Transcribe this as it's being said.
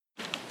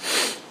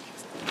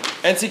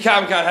NC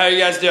Comic Con, how are you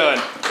guys doing?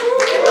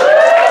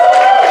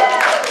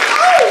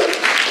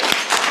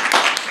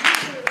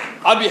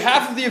 On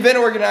behalf of the event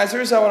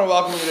organizers, I want to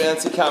welcome you to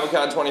NC Comic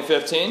Con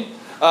 2015.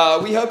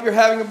 We hope you're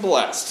having a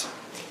blast.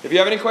 If you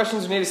have any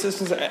questions or need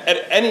assistance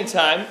at any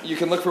time, you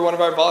can look for one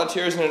of our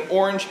volunteers in an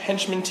orange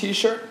henchman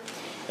t-shirt.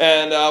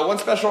 And one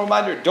special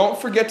reminder, don't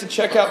forget to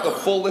check out the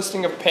full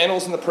listing of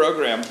panels in the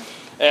program.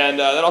 And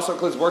that also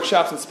includes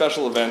workshops and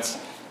special events.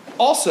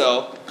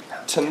 Also,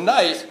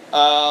 tonight,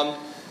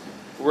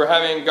 we're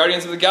having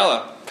Guardians of the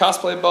Gala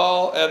cosplay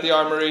ball at the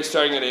Armory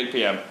starting at 8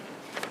 p.m.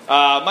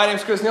 My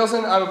name's Chris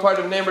Nielsen. I'm a part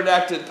of Name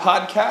Redacted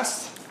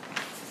podcast.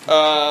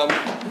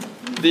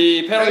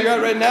 The panel you're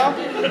at right now,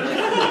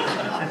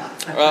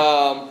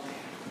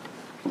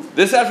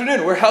 this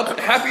afternoon, we're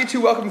happy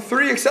to welcome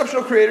 3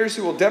 exceptional creators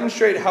who will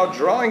demonstrate how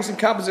drawings and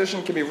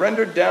composition can be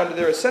rendered down to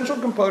their essential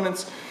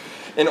components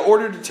in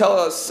order to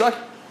tell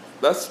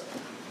that's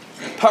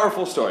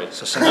powerful stories.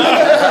 The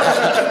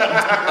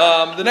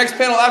next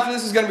panel after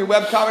this is going to be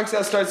webcomics.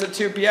 That starts at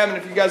 2 p.m. And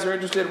if you guys are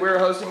interested, we're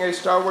hosting a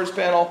Star Wars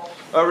panel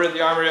over at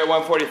the Armory at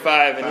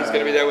 1:45, and he's going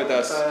to be there with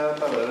us.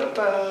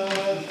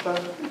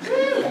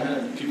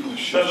 People are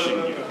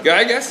shushing you. Go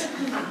ahead, guess.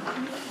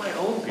 My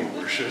own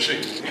people are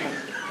shushing you.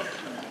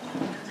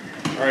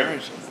 All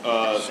right.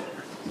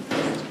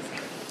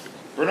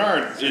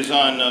 Bernard is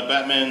on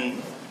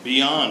Batman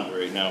Beyond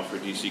right now for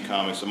DC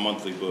Comics, a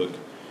monthly book.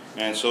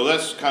 And so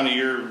that's kind of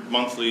your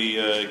monthly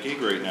gig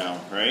right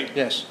now, right?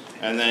 Yes.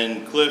 And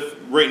then Cliff,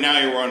 right now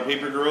you're on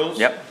Paper Girls.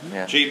 Yep.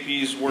 Yeah.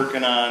 JP's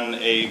working on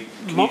a.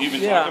 Can you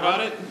even talk about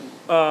it?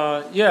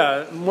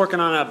 Yeah, I'm working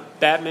on a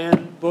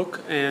Batman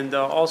book and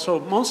also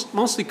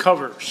mostly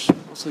covers.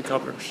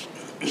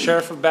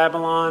 Sheriff of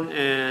Babylon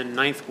and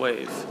Ninth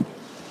Wave.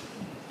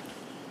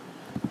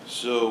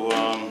 So,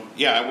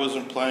 yeah, I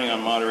wasn't planning on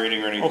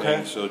moderating or anything,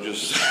 okay. So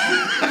just.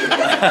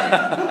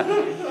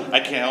 I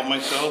can't help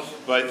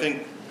myself, but I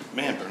think,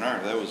 man,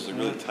 Bernard, that was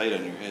really tight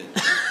on your head.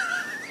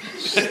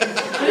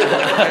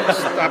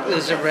 Stop.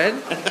 Is it red?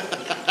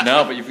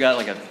 No, but you've got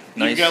like a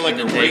nice. You've got like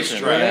a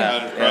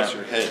racetrack across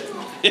your head.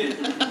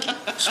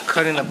 It's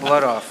cutting the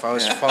blood off. I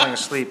was falling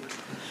asleep.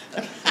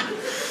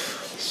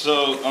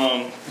 So,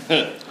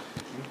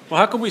 well,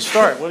 how can we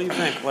start? What do you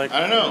think? I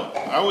don't know.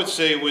 I would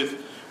say with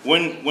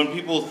when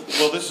people.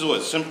 Well, this is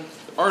what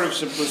art of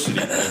simplicity.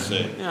 I'd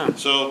say. Yeah.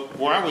 So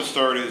where I would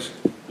start is,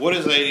 what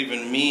does that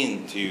even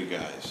mean to you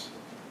guys?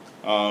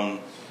 And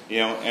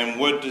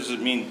what does it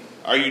mean?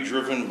 Are you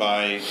driven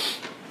by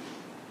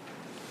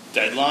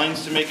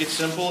deadlines to make it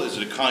simple? Is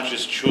it a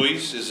conscious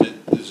choice? Is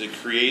it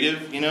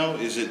creative?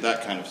 Is it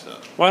that kind of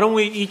stuff? Why don't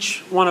we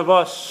each one of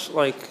us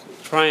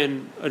try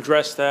and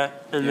address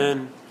that and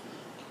then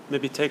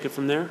maybe take it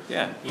from there?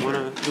 Yeah. You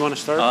want to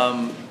start?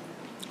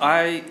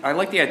 I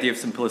like the idea of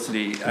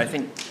simplicity. I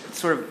think it's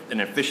sort of an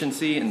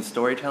efficiency in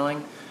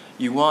storytelling.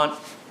 You want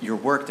your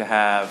work to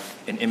have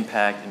an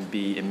impact and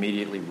be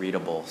immediately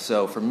readable.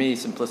 So for me,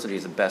 simplicity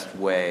is the best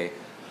way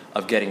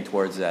of getting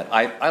towards that.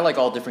 I like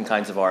all different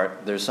kinds of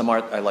art. There's some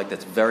art I like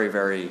that's very,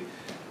 very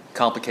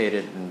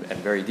complicated and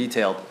very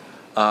detailed.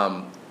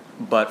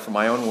 But for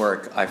my own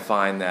work, I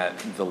find that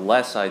the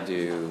less I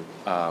do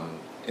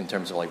in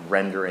terms of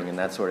rendering and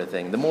that sort of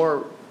thing, the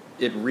more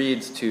it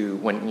reads to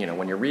when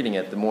you're reading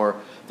it, the more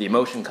the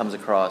emotion comes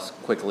across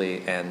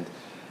quickly, and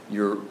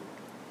you're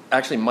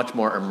actually much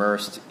more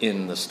immersed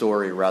in the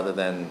story rather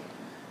than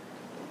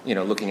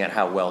looking at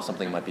how well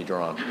something might be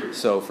drawn.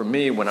 So for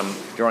me, when I'm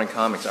drawing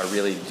comics, I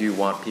really do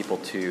want people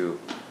to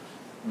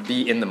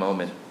be in the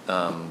moment.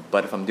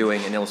 But if I'm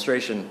doing an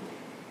illustration,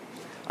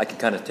 I can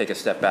kind of take a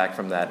step back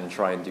from that and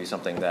try and do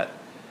something that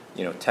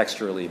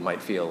texturally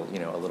might feel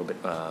a little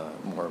bit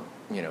more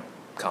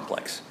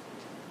complex.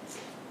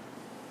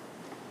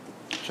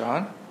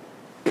 John?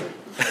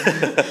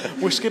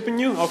 We're skipping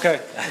you?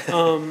 Okay.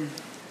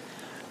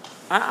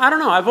 I don't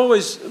know. I've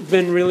always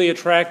been really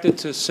attracted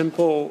to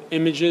simple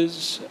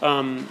images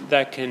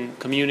that can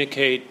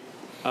communicate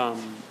a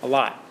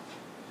lot.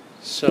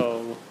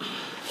 So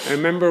I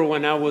remember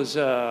when I was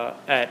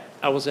at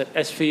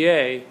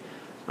SVA,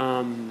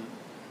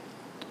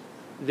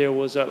 there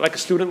was a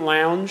student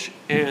lounge,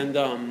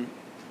 and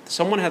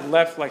someone had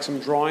left some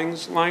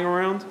drawings lying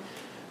around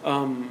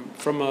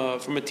from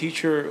a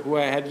teacher who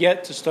I had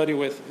yet to study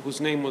with, whose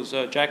name was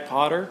Jack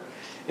Potter,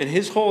 and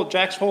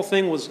Jack's whole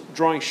thing was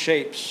drawing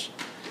shapes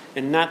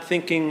and not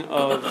thinking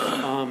of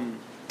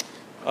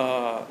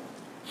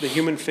the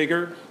human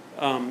figure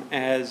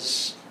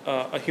as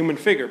a human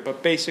figure,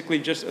 but basically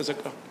just as a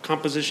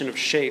composition of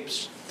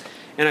shapes.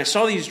 And I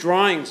saw these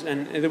drawings,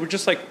 and they were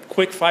just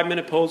quick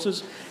 5-minute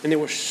poses, and they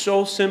were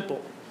so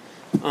simple.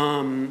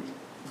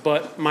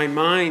 But my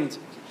mind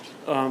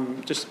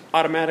just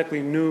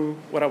automatically knew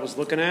what I was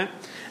looking at.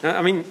 And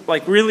I mean,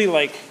 really,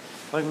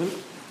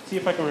 see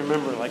if I can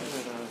remember, an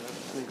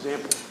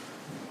example.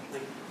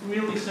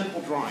 Really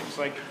simple drawings.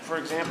 For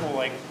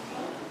example,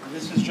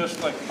 this is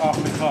just off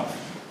the cuff,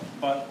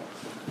 but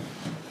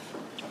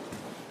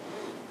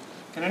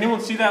can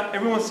anyone see that?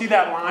 Everyone see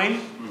that line?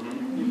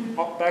 Mm-hmm.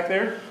 Up back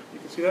there? You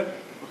can see that?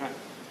 Okay.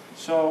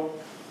 So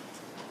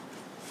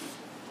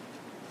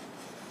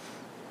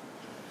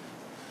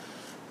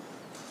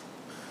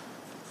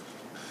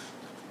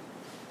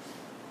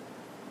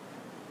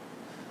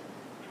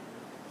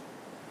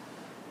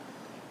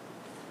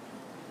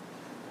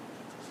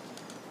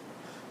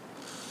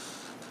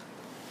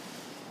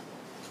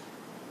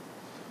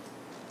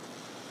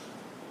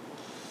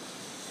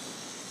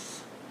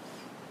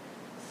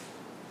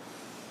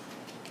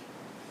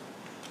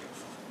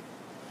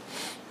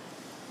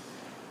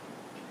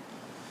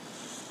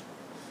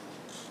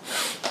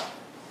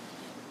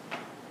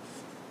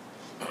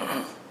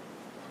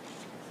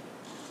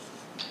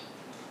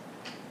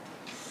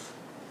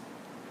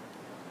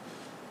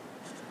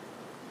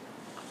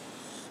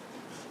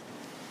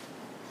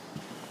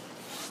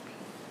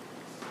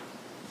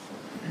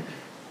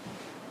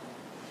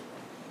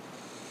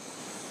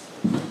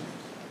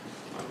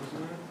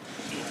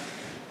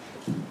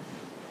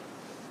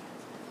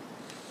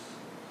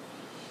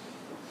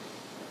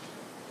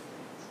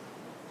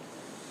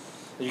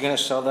Are you gonna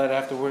sell that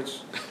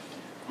afterwards?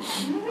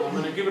 I'm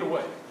gonna give it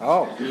away.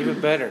 Oh,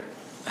 even better.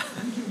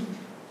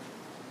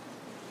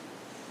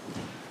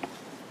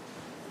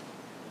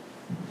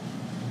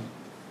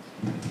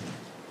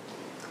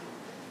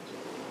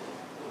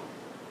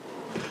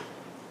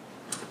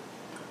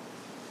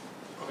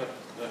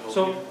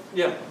 So,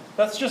 yeah,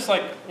 that's just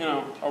like,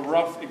 a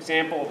rough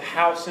example of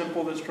how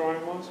simple this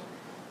drawing was.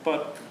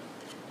 But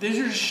these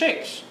are just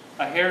shapes.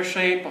 A hair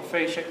shape, a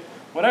face shape,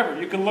 whatever.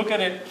 You can look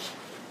at it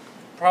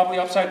probably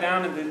upside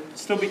down and it'd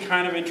still be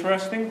kind of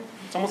interesting.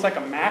 It's almost like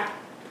a map.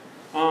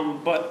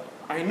 But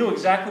I knew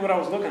exactly what I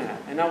was looking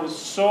at. And that was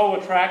so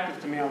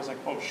attractive to me. I was like,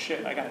 oh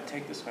shit, I got to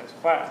take this guy's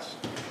class.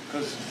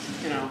 Because,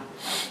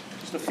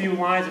 just a few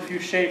lines, a few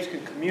shapes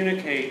can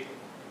communicate,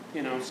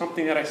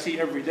 something that I see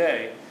every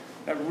day.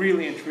 That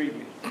really intrigued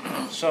me.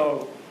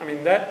 So,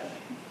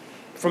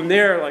 from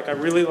there, I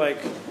really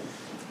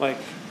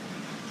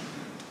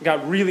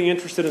got really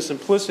interested in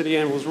simplicity,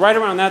 and it was right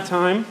around that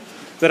time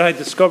that I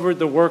discovered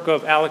the work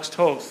of Alex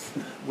Toth,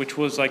 which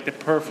was the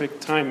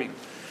perfect timing.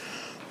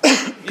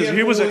 Because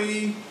he was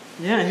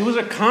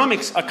a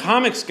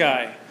comics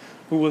guy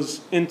who was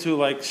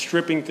into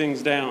stripping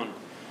things down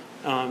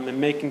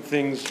and making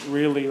things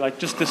really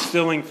just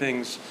distilling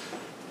things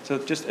to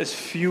just as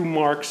few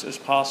marks as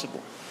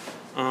possible.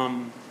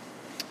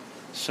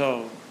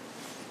 So,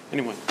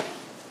 anyway,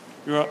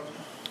 you're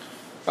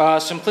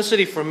up.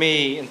 Simplicity for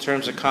me in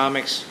terms of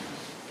comics,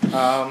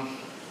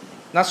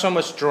 not so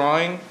much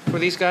drawing for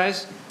these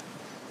guys.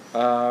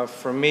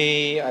 For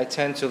me, I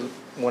tend to,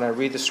 when I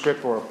read the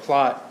script or a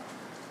plot,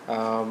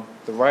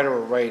 the writer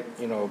will write,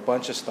 a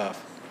bunch of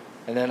stuff.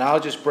 And then I'll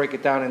just break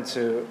it down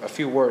into a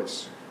few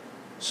words.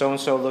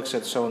 So-and-so looks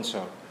at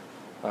so-and-so.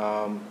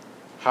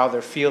 How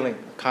they're feeling,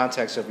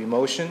 context of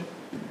emotion.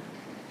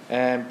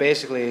 And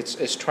basically,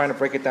 it's trying to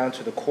break it down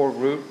to the core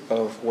root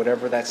of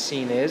whatever that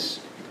scene is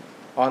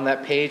on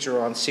that page or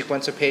on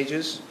sequence of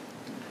pages,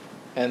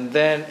 and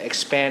then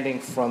expanding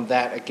from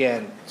that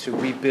again to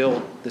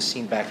rebuild the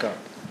scene back up.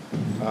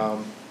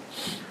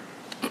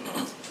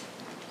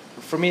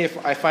 For me,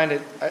 if I find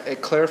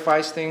it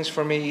clarifies things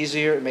for me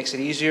easier, it makes it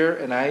easier,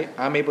 and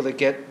I'm able to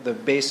get the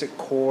basic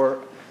core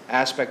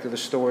aspect of the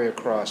story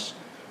across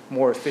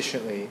more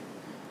efficiently.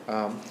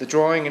 The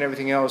drawing and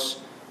everything else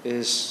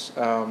is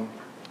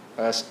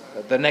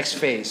the next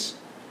phase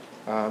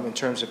in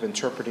terms of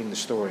interpreting the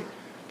story.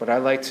 But I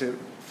like to,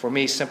 for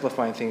me,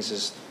 simplifying things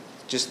is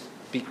just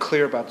be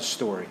clear about the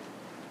story.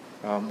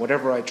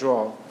 Whatever I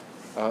draw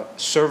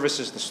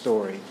services the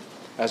story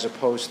as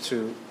opposed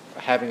to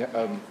having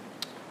a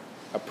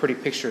pretty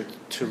picture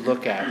to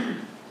look at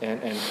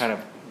and kind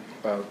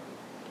of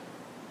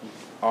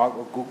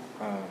ogle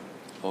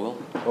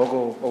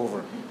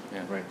over.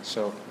 Yeah. Right.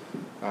 So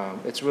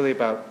it's really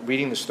about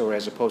reading the story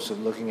as opposed to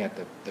looking at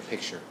the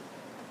picture.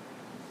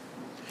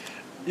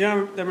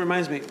 Yeah, that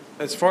reminds me.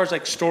 As far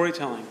as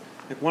storytelling,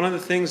 one of the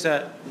things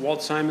that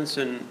Walt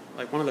Simonson,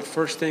 one of the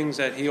first things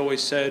that he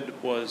always said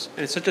was,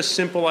 and it's such a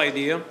simple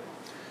idea,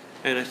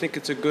 and I think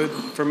it's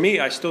for me,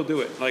 I still do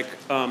it.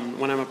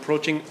 When I'm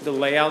approaching the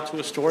layout to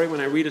a story,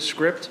 when I read a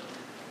script,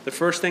 the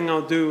first thing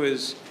I'll do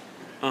is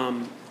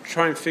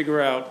try and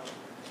figure out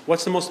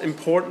what's the most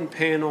important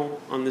panel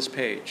on this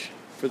page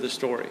for the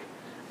story,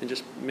 and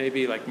just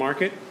maybe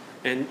mark it,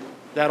 and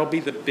that'll be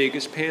the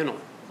biggest panel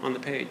on the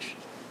page.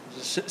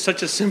 It's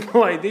such a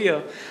simple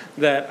idea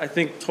that I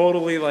think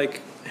totally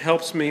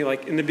helps me.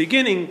 In the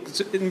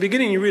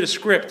beginning you read a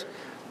script,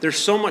 there's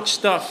so much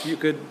stuff you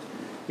could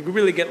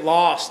really get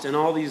lost in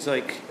all these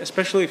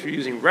especially if you're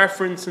using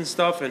reference and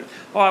stuff, and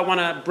I want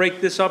to break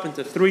this up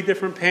into 3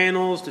 different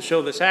panels to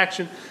show this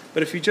action.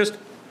 But if you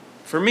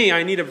for me,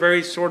 I need a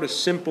very sort of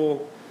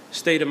simple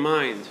state of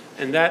mind,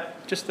 and that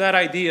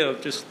idea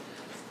of just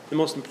the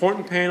most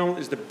important panel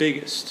is the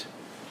biggest,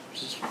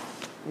 just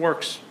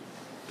works.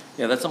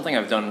 Yeah, that's something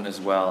I've done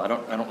as well. I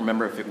don't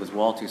remember if it was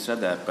Walt who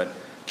said that, but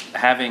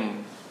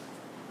having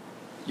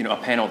a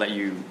panel that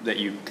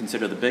you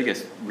consider the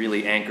biggest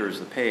really anchors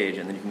the page,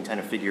 and then you can kind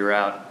of figure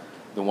out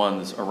the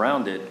ones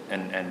around it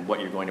and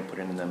what you're going to put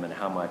into them and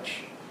how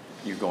much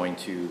you're going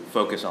to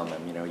focus on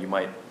them. You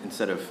might,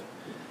 instead of,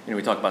 we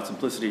talk about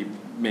simplicity,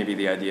 maybe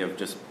the idea of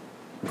just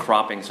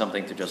cropping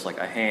something to just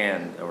a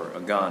hand or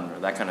a gun or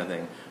that kind of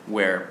thing,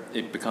 where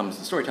the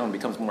storytelling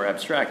becomes more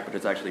abstract, but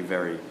it's actually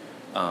very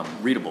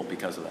readable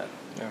because of that.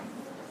 Yeah.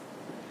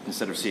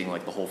 Instead of seeing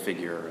the whole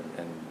figure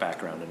and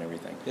background and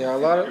everything. Yeah, a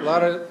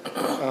lot of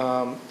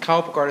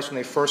comic book artists, when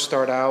they first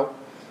start out,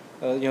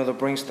 they'll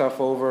bring stuff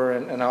over,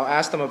 and I'll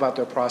ask them about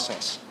their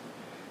process,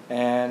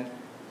 and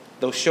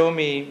they'll show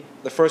me.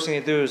 The first thing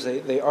they do is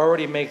they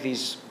already make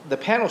the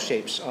panel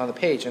shapes on the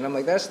page, and I'm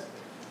like, that's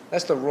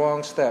the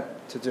wrong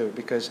step to do,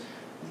 because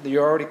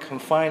you're already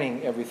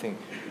confining everything.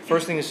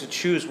 First thing is to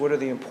choose what are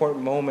the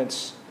important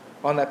moments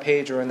on that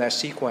page or in that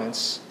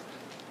sequence.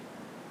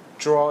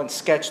 Draw and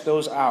sketch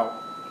those out.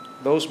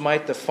 Those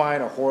might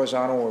define a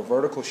horizontal or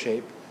vertical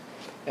shape.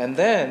 And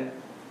then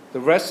the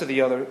rest of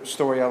the other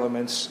story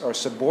elements are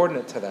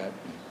subordinate to that.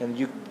 And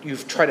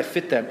you've tried to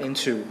fit them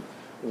into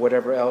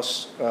whatever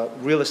else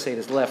real estate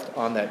is left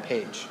on that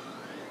page.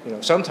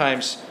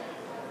 Sometimes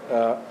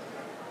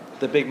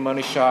the big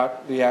money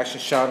shot, the action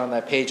shot on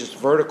that page is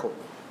vertical.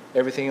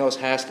 Everything else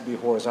has to be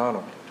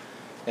horizontal.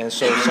 And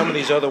so some of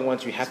these other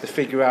ones, you have to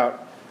figure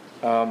out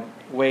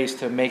ways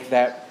to make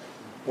that,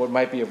 what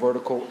might be a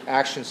vertical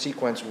action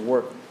sequence,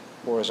 work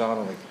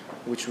horizontally,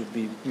 which would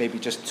be maybe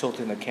just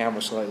tilting the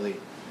camera slightly.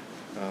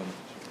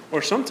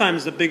 Or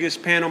sometimes the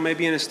biggest panel may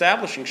be an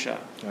establishing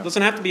shot. It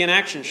doesn't have to be an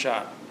action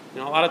shot. A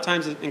lot of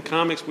times in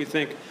comics we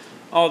think,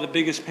 oh, the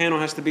biggest panel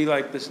has to be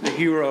like the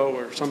hero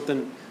or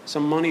something,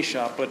 some money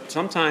shot. But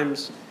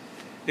sometimes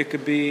it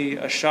could be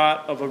a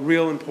shot of a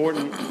real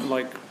important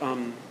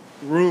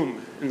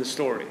room in the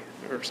story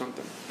or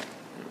something.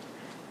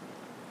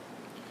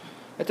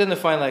 I tend to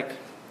find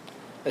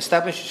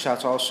establishing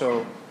shots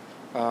also,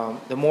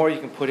 the more you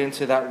can put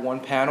into that one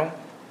panel,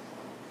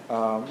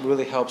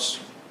 really helps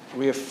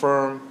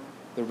reaffirm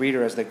the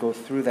reader as they go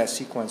through that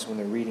sequence when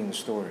they're reading the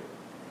story.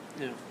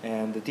 Yeah.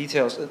 And the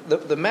details,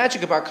 the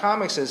magic about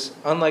comics is,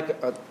 unlike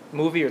a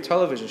movie or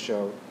television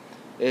show,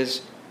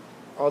 is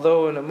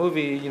although in a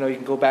movie, you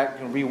can go back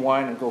and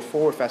rewind and go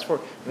forward, fast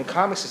forward. In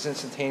comics, it's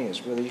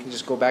instantaneous. Really, you can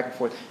just go back and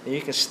forth, and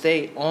you can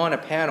stay on a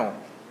panel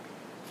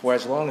for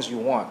as long as you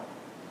want.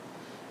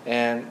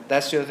 And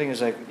that's the other thing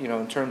is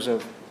in terms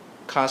of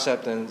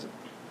concept and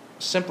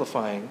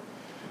simplifying,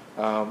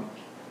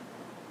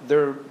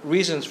 there are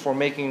reasons for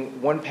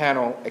making one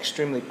panel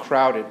extremely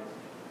crowded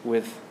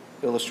with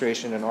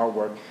illustration and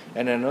artwork,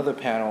 and another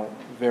panel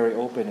very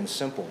open and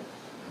simple.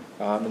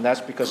 And that's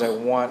because I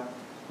want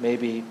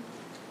maybe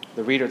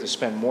the reader to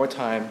spend more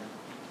time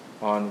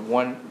on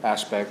one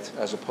aspect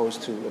as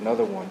opposed to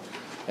another one.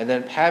 And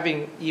then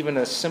having even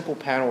a simple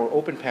panel or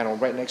open panel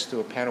right next to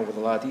a panel with a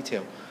lot of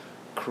detail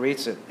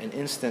creates an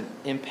instant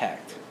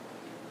impact.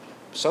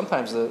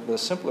 Sometimes the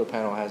simpler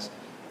panel has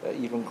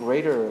even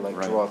greater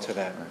draw to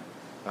that.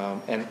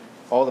 And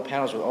all the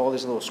panels with all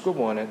this little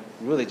scribble on it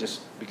really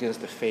just begins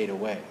to fade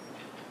away.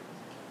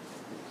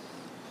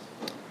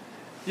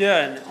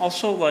 Yeah, and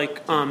also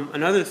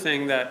another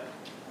thing that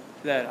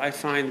I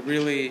find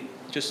really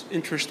just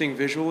interesting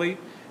visually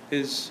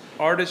is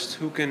artists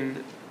who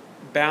can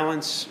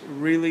balance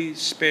really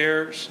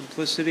spare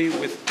simplicity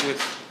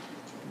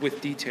with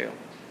detail.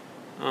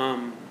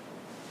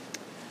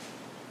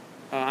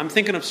 I'm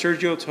thinking of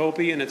Sergio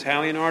Topi, an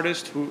Italian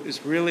artist who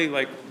is really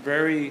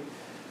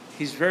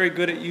he's very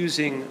good at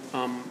using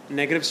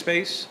negative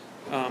space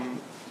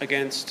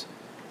against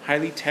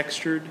highly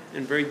textured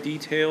and very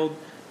detailed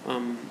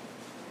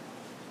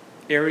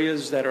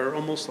areas that are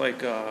almost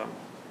like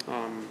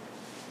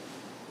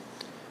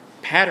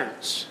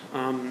patterns.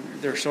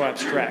 They're so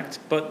abstract.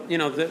 But,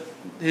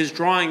 his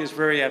drawing is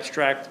very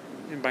abstract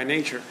by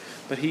nature.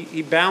 But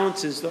he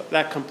balances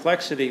that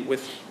complexity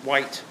with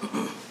white,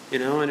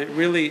 and it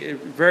really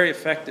very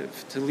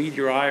effective to lead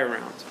your eye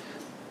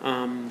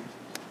around.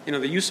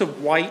 The use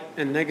of white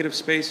and negative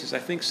space is, I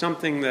think,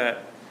 something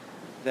that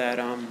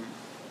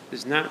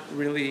is not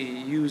really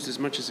used as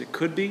much as it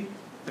could be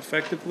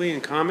effectively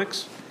in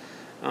comics.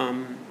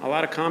 A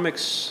lot of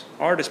comics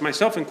artists,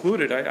 myself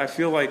included, I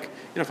feel like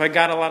if I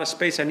got a lot of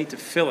space, I need to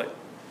fill it.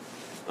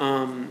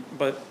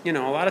 But a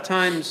lot of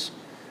times,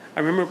 I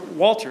remember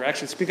Walter.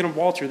 Actually, speaking of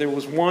Walter, there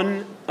was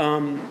one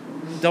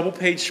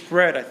double-page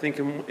spread, I think,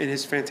 in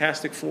his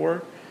Fantastic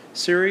Four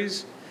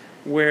series,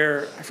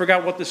 where I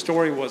forgot what the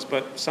story was,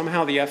 but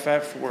somehow the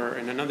FF were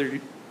in another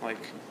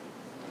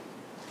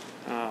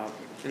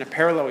in a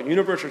parallel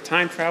universe or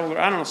time travel, or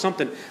I don't know,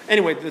 something.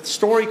 Anyway, the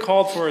story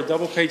called for a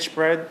double-page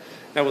spread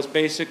that was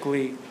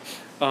basically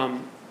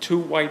 2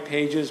 white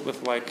pages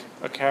with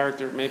a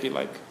character, maybe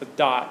a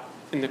dot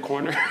in the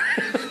corner.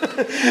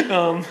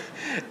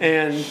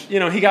 And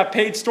he got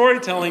paid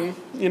storytelling,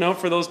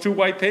 for those 2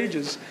 white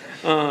pages.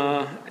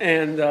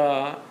 And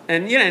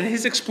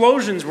his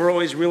explosions were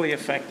always really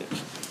effective.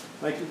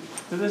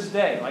 To this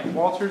day,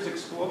 Walter's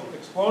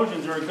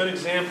explosions are a good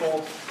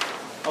example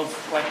of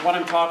what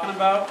I'm talking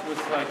about with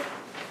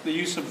the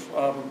use of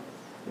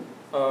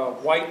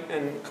white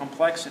and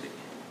complexity.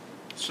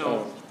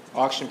 So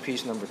auction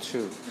piece number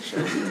 2.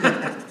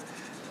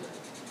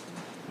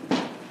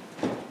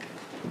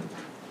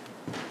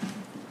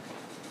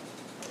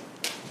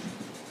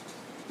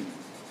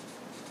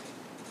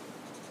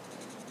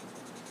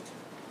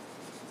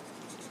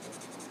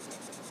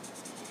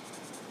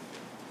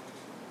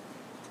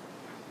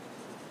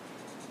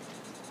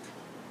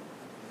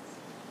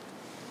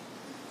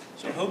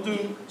 So he'll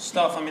do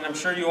stuff. I'm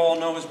sure you all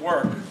know his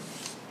work.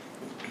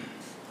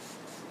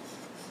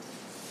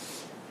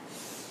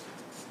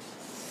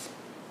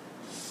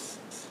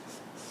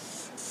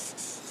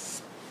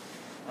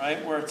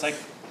 Right? Where it's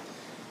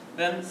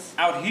then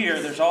out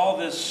here, there's all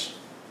this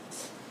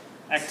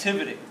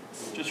activity,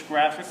 just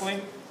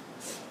graphically.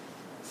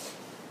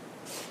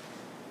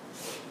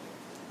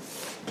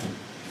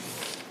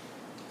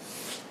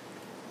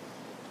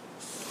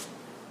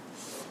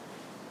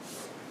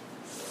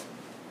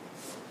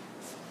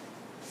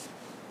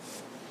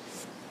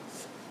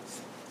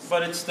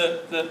 But it's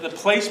the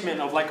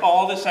placement of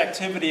all this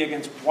activity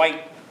against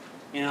white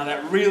you know,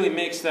 that really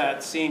makes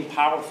that scene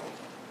powerful,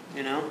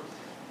 you know?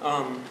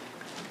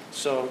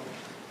 So,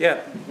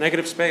 yeah,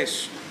 negative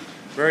space,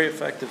 very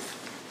effective.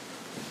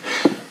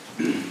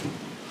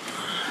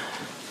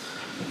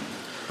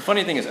 The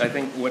funny thing is, I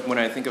think when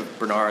I think of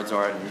Bernard's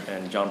art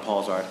and John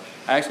Paul's art,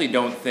 I actually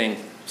don't think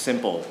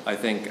simple. I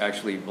think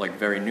actually like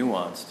very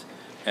nuanced,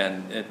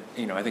 and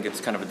I think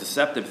it's kind of a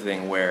deceptive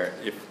thing where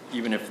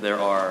even if there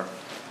are,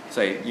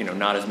 say,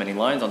 not as many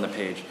lines on the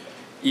page,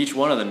 each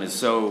one of them is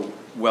so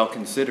well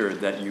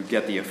considered that you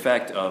get the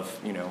effect of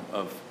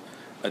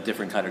a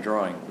different kind of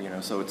drawing.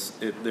 So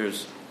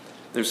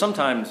there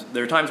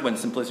are times when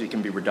simplicity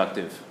can be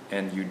reductive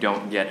and you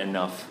don't get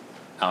enough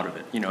out of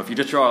it. If you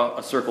just draw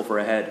a circle for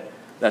a head,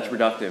 that's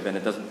reductive and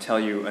it doesn't tell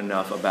you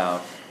enough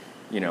about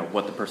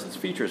what the person's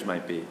features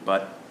might be.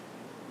 But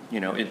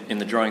in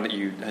the drawing that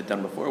you had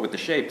done before with the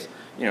shapes,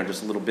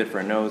 just a little bit for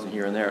a nose and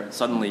here and there,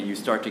 suddenly you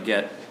start to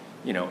get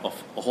a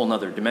whole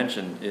nother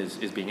dimension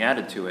is being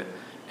added to it,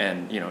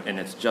 and and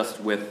it's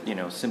just with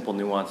simple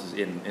nuances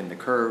in the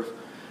curve,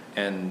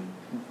 and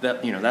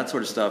that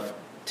sort of stuff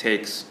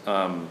takes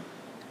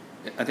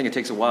I think it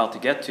takes a while to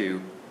get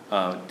to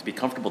be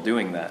comfortable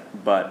doing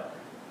that. But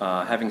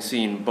having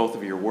seen both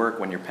of your work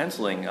when you're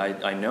penciling,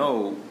 I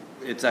know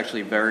it's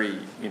actually very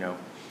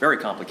very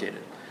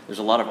complicated. There's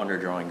a lot of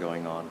underdrawing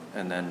going on,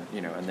 and then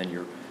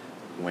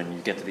when you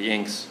get to the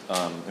inks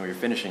when you're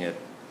finishing it,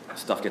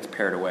 stuff gets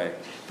pared away.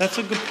 That's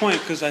a good point,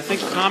 because I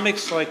think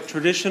comics, like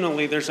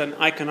traditionally, there's an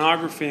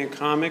iconography in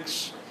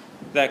comics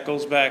that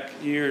goes back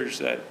years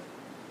that,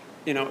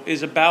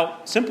 is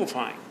about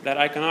simplifying that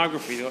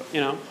iconography.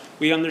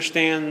 We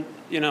understand,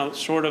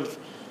 sort of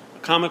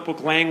comic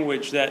book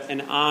language that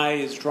an eye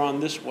is drawn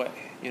this way,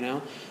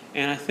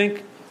 and I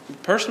think,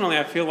 personally,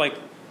 I feel like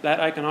that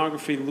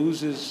iconography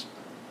loses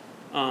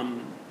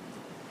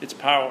its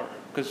power,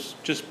 because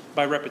just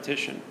by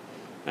repetition.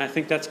 And I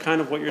think that's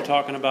kind of what you're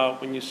talking about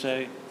when you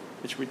say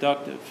it's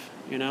reductive,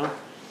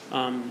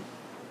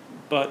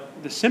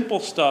 But the simple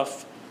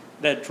stuff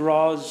that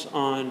draws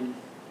on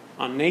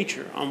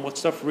nature, on what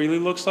stuff really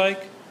looks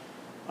like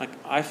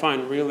I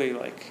find really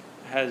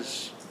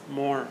has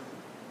more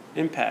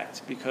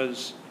impact,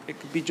 because it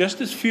could be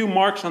just as few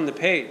marks on the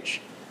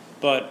page,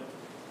 but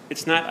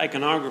it's not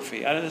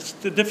iconography. It's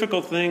the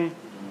difficult thing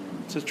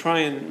to try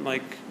and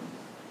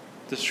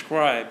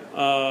describe.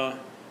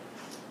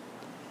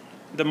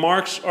 The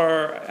marks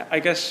are, I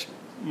guess,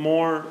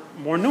 more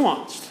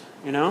nuanced,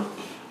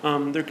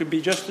 There could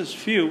be just as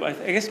few. I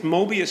guess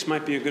Mobius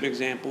might be a good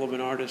example of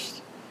an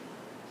artist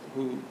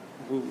who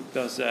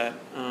does that,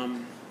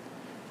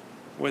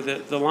 where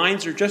the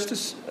lines are just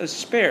as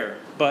spare,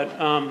 but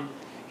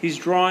he's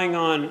drawing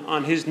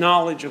on his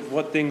knowledge of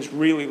what things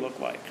really look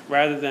like,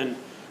 rather than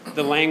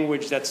the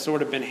language that's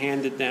sort of been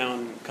handed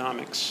down in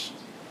comics.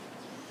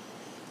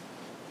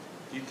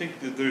 Do you think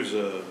that there's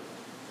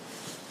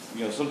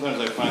sometimes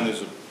I find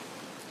there's a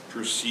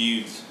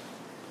perceived,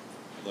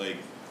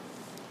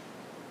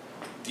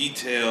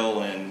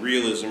 detail and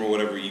realism or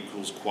whatever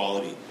equals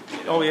quality.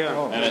 Oh, yeah.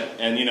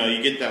 And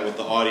you get that with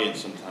the audience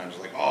sometimes.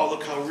 Oh,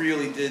 look how real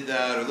he did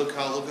that, or look at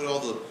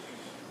all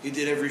he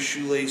did every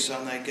shoelace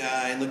on that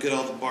guy, and look at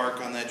all the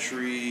bark on that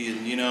tree,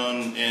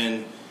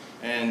 and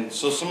and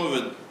so some of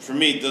it, for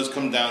me, does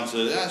come down to,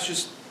 it's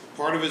just,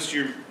 part of it's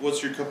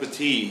what's your cup of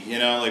tea,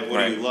 what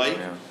Right. do you like?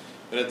 Yeah.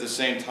 But at the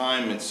same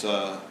time, it's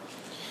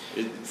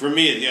for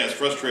me, it's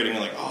frustrating.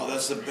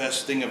 That's the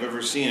best thing I've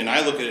ever seen, and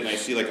I look at it and I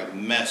see a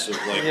mess of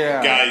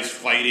guys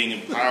fighting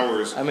and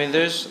powers. I mean,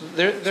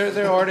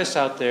 there are artists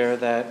out there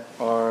that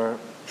are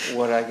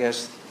what I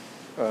guess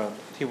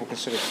people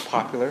consider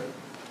popular,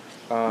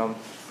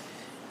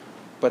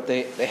 but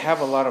they have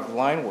a lot of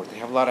line work. They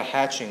have a lot of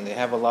hatching.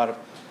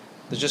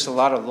 There's just a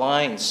lot of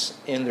lines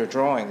in their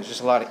drawing. There's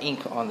just a lot of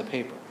ink on the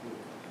paper,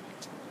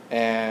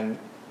 and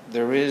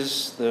there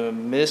is the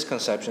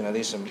misconception, at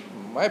least in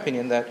my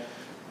opinion, that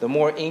the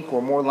more ink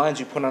or more lines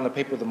you put on the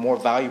paper, the more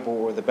valuable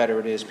or the better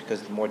it is,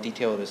 because the more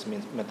detailed it is,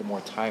 meant the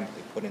more time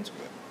they put into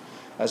it,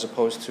 as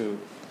opposed to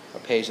a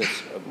page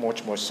that's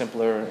much more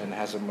simpler and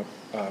has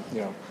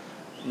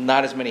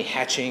not as many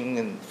hatching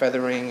and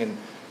feathering, and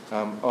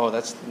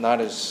that's not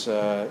as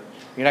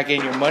you're not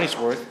getting your money's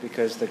worth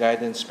because the guy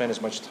didn't spend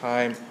as much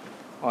time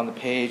on the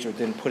page or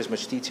didn't put as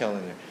much detail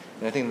in there.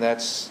 And I think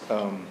that's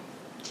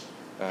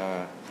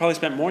Probably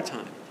spent more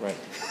time. right.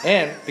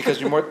 And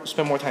because you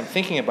spend more time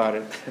thinking about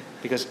it,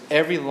 because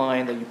every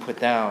line that you put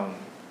down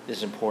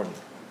is important.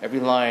 Every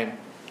line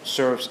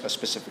serves a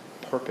specific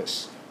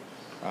purpose.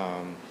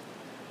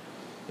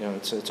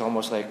 It's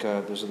almost like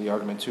there's the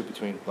argument too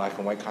between black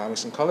and white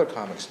comics and color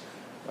comics.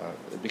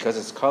 Because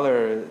it's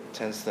color, it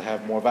tends to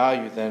have more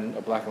value than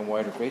a black and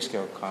white or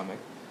grayscale comic.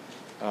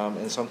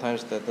 And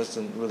sometimes that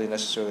doesn't really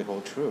necessarily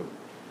hold true.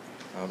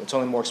 It's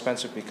only more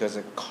expensive because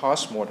it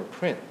costs more to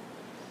print,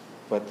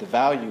 but the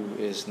value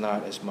is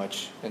not as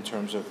much in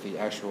terms of the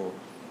actual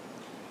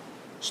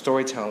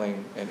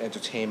storytelling and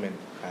entertainment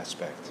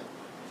aspect.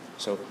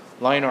 So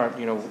line art,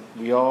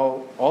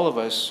 all of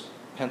us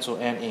pencil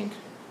and ink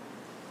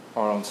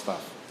our own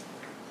stuff.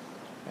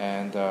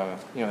 and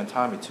and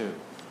Tommy too.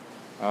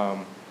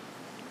 And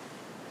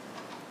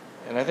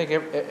I think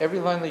every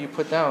line that you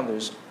put down,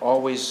 there's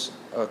always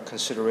a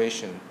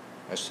consideration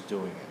as to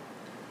doing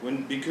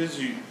it.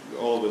 Because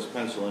all of us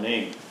pencil and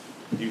ink,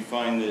 you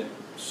find that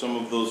some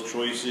of those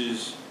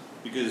choices,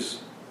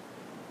 because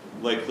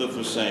like Cliff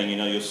was saying,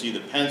 you'll see the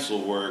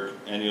pencil work,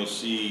 and you'll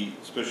see,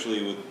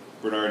 especially with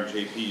Bernard and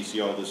JP, you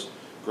see all this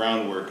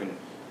groundwork. And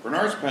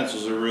Bernard's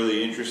pencils are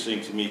really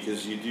interesting to me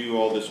because you do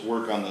all this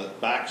work on the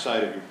back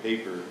side of your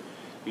paper.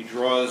 He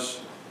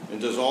draws and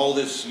does all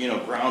this,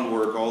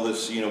 groundwork, all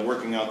this,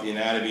 working out the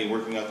anatomy,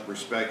 working out the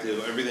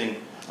perspective,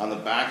 everything on the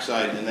back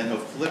side, and then he'll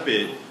flip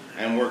it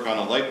and work on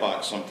a light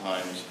box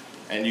sometimes,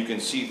 and you can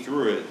see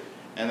through it.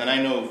 And then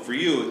I know for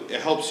you,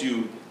 it helps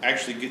you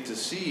actually get to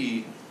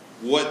see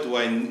what's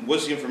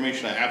the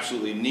information I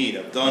absolutely need.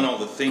 I've done all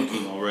the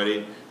thinking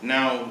already.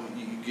 Now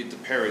you get to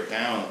pare it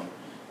down,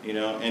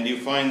 And do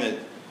you find that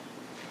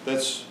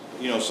that's,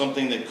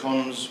 something that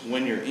comes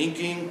when you're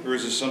inking, or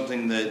is it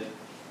something that,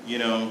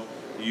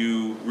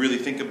 you really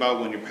think about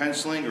when you're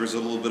penciling, or is it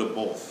a little bit of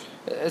both?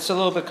 It's a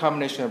little bit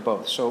combination of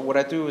both. So what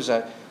I do is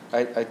I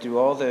do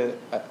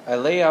I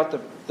lay out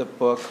the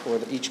book or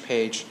each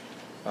page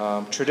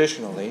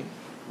traditionally,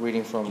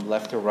 reading from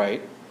left to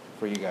right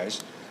for you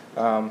guys.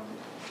 And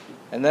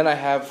then I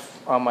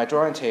have on my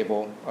drawing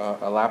table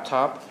a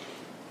laptop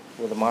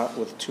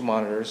with 2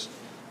 monitors.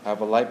 I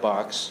have a light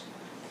box,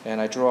 and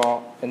I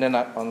draw. And then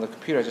on the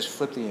computer, I just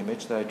flip the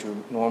image that I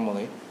drew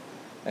normally.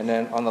 And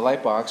then on the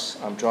light box,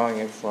 I'm drawing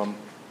it from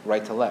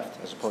right to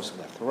left as opposed to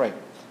left to right.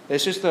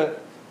 It's just a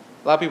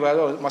lot of people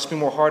go, oh, it must be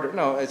more harder.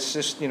 No, it's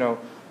just,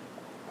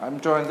 I'm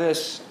drawing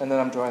this, and then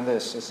I'm drawing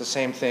this. It's the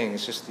same thing.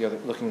 It's just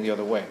looking the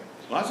other way.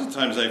 Lots of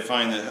times I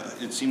find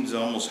that it seems to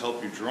almost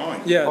help your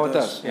drawing. Yeah, it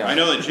does. Yeah. I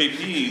know that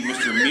JP,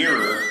 Mr.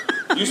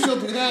 Mirror, you still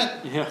do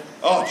that? Yeah.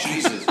 Oh,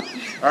 Jesus.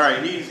 All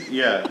right,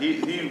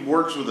 he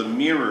works with a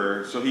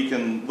mirror so he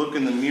can look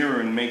in the mirror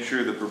and make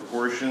sure the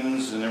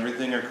proportions and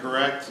everything are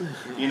correct,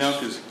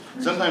 because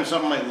sometimes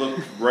something might look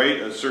right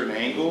at a certain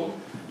angle,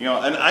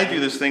 and I do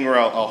this thing where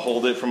I'll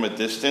hold it from a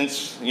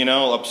distance,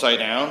 upside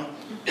down,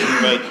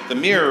 but the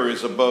mirror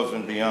is above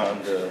and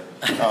beyond.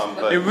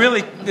 But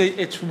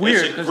it's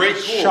weird because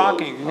it's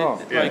shocking.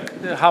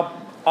 How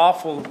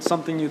awful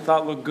something you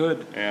thought looked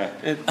good. Yeah.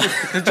 It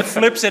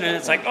flips it and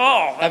it's like,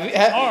 oh,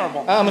 that's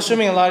horrible. I'm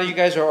assuming a lot of you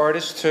guys are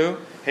artists too.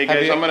 Hey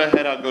guys, I'm gonna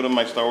head out, go to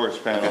my Star Wars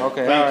panel.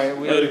 Okay, Thanks.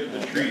 all right.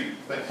 The treat.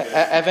 Thanks, guys.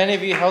 Have any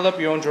of you held up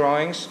your own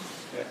drawings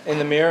in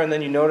the mirror and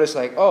then you notice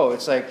like, oh,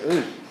 it's like,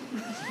 ooh,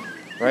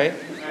 right?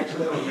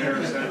 Actually, the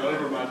mirror set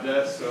over my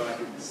desk so I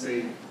can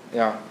see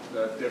Yeah.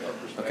 the different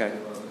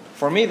perspective of it.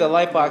 For me, the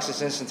light box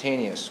is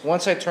instantaneous.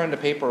 Once I turn the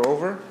paper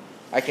over,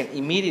 I can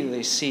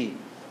immediately see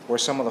where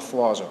some of the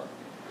flaws are,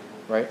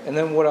 right? And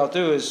then what I'll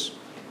do is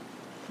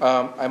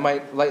I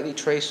might lightly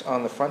trace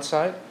on the front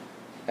side,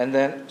 and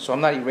then, so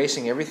I'm not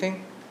erasing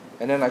everything,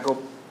 and then I go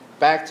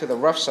back to the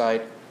rough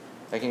side.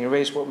 I can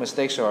erase what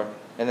mistakes are,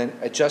 and then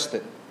adjust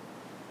it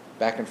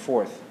back and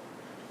forth.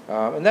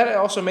 And that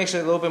also makes it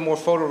a little bit more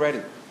photo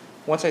ready.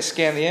 Once I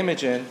scan the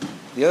image in,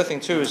 the other thing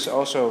too is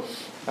also,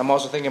 I'm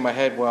also thinking in my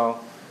head,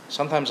 well,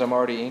 sometimes I'm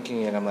already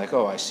inking it and I'm like,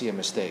 oh, I see a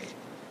mistake.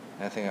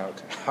 And I think,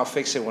 I'll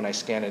fix it when I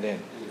scan it in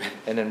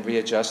and then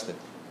readjust it,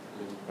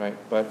 right?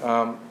 But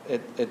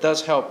it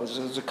does help.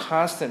 It's a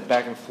constant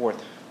back and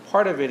forth.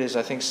 Part of it is,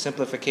 I think,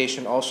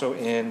 simplification also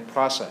in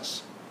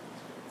process.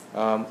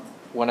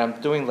 When I'm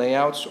doing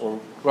layouts or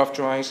rough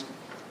drawings,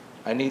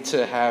 I need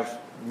to have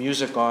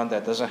music on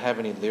that doesn't have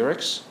any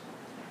lyrics,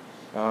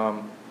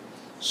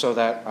 so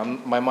that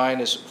my mind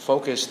is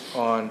focused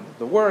on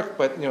the work,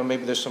 but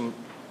maybe there's some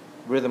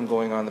rhythm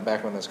going on in the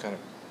background that's kind of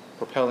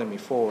propelling me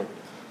forward.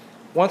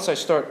 Once I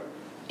start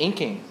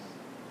inking,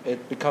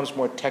 it becomes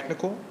more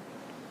technical,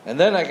 and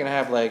then I can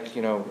have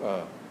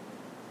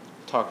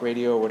talk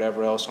radio or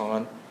whatever else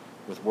on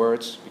with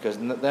words, because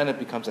then it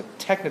becomes a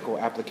technical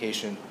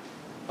application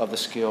of the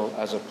skill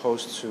as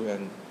opposed to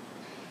an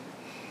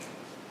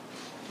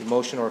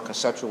emotional or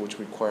conceptual, which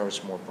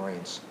requires more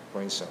brain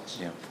cells.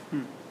 Yeah.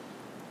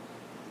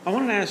 I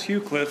wanted to ask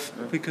you, Cliff,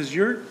 because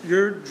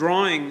your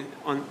drawing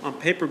on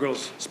Paper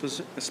Girls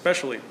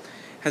especially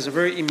has a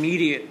very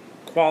immediate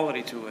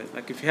quality to it.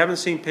 Like if you haven't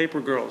seen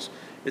Paper Girls,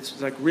 it's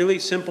like really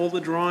simple,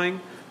 the drawing,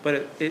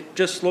 but it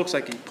just looks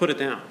like you put it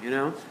down,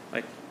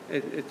 Like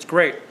it's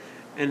great.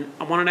 And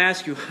I wanted to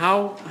ask you,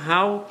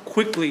 how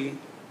quickly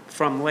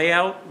from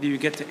layout do you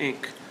get to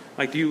ink?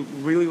 Like do you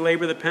really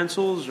labor the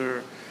pencils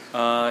or?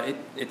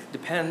 It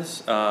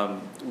depends.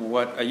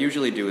 What I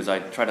usually do is I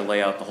try to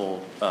lay out the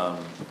whole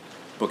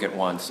book at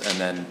once and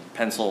then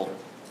pencil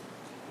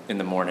in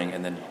the morning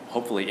and then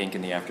hopefully ink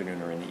in the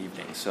afternoon or in the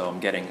evening. So I'm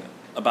getting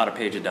about a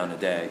page down a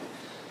day.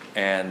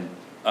 And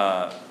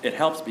it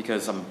helps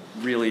because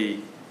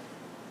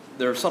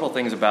there are subtle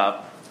things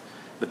about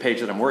the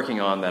page that I'm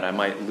working on that I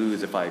might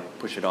lose if I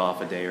push it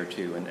off a day or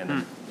two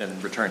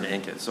and return to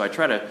ink it. So I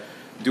try to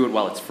do it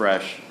while it's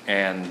fresh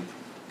and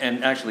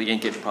actually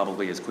ink it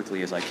probably as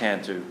quickly as I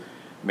can to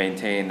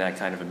maintain that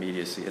kind of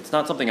immediacy. It's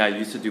not something I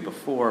used to do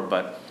before,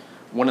 but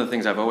one of the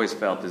things I've always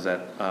felt is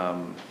that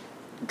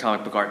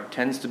comic book art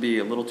tends to be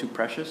a little too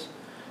precious.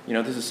 You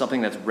know, this is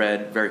something that's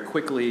read very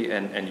quickly,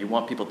 and you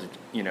want people to,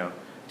 you know,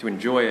 to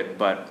enjoy it,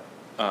 but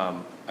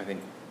I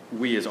think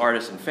we as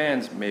artists and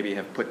fans maybe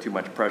have put too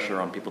much pressure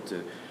on people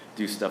to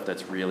do stuff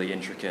that's really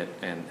intricate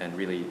and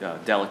really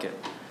delicate.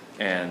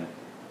 And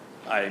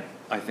I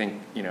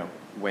think, you know,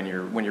 when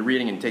you're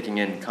reading and taking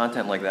in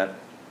content like that,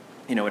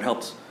 you know, it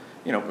helps,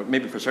 you know,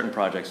 maybe for certain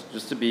projects,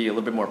 just to be a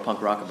little bit more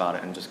punk rock about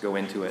it and just go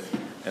into it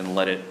and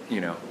let it,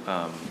 you know,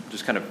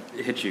 just kind of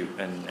hit you.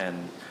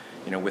 And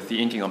you know, with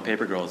the inking on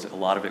Paper Girls, a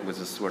lot of it was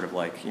just sort of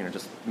like, you know,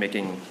 just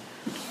making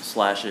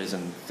slashes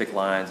and thick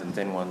lines and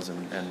thin ones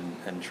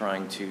and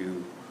trying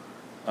to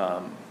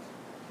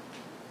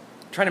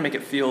make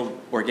it feel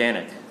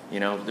organic, you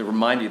know, to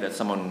remind you that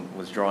someone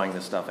was drawing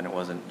this stuff and it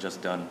wasn't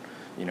just done,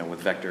 you know,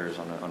 with vectors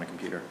on a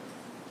computer.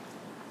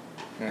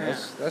 Yeah,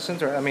 that's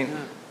interesting. I mean,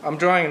 I'm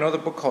drawing another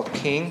book called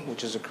King,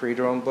 which is a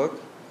creator-owned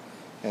book,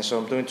 and so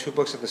I'm doing 2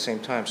 books at the same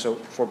time. So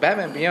for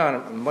Batman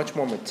Beyond, I'm much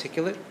more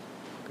meticulous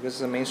because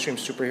it's a mainstream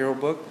superhero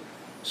book.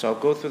 So I'll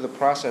go through the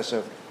process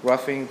of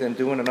roughing, then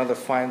doing another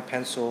fine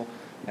pencil,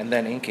 and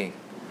then inking.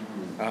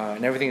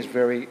 And everything is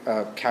very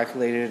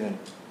calculated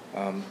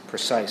and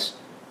precise.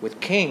 With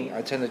King,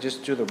 I tend to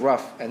just do the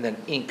rough and then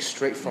ink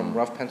straight from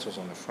rough pencils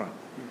on the front.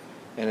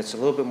 And it's a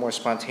little bit more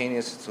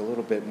spontaneous. It's a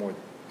little bit more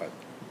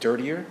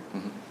dirtier.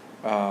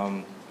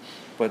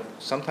 But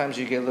sometimes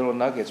you get little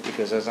nuggets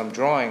because as I'm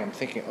drawing, I'm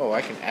thinking, oh,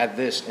 I can add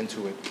this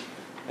into it.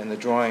 And the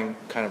drawing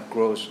kind of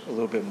grows a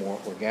little bit more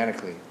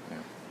organically.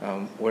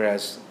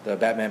 Whereas the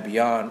Batman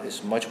Beyond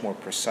is much more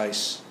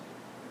precise.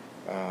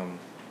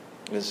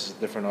 It's a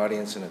different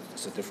audience and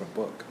it's a different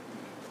book.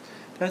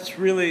 That's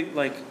really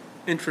like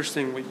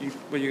interesting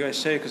what you guys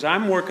say, because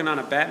I'm working on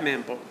a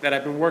Batman book that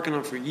I've been working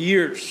on for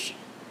years,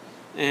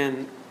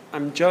 and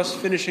I'm just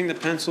finishing the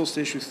pencils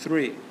to issue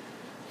 3.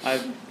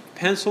 I've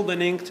penciled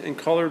and inked and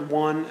colored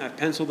 1. I've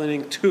penciled and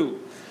inked 2.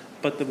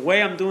 But the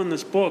way I'm doing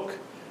this book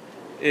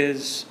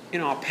is, you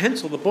know, I'll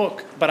pencil the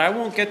book, but I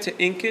won't get to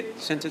ink it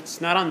since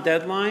it's not on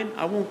deadline.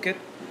 I won't get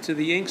to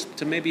the inks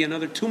to maybe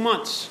another 2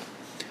 months.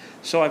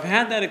 So I've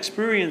had that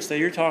experience that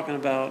you're talking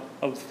about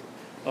of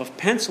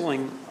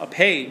penciling a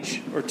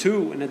page or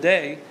 2 in a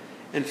day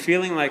and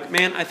feeling like,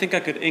 man, I think I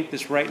could ink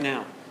this right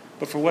now.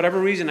 But for whatever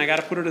reason, I got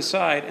to put it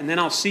aside, and then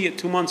I'll see it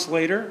 2 months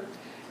later,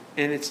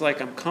 and it's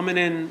like I'm coming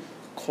in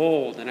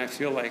cold, and I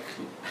feel like,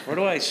 where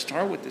do I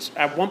start with this?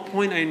 At one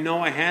point, I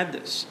know I had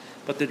this,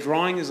 but the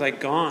drawing is like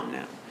gone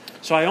now.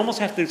 So I almost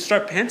have to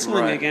start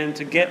penciling again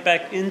to get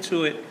back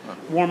into it,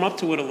 warm up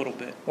to it a little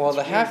bit. Well,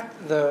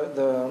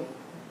 the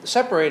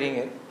separating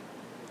it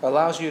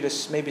allows you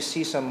to maybe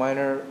see some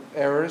minor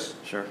errors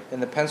in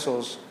the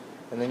pencils,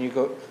 and then you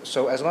go.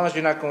 So as long as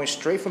you're not going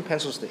straight from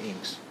pencils to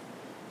inks,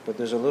 but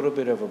there's a little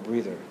bit of a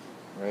breather,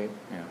 right?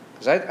 Yeah.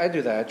 Because I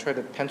do that. I try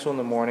to pencil in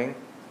the morning,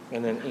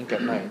 and then ink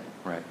at night.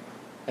 Right.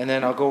 And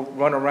then I'll go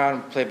run around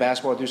and play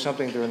basketball, do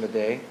something during the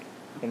day,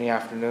 in the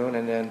afternoon,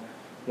 and then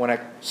when I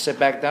sit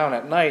back down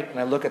at night and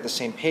I look at the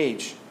same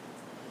page,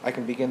 I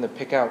can begin to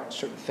pick out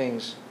certain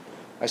things.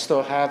 I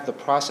still have the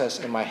process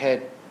in my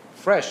head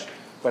fresh,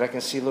 but I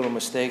can see little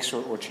mistakes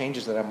or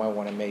changes that I might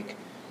want to make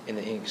in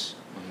the inks.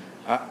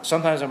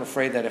 Sometimes I'm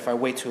afraid that if I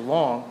wait too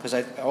long, because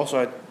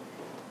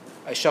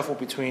I shuffle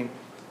between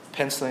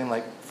penciling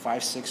like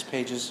 5-6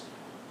 pages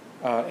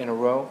in a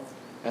row,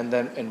 and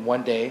then in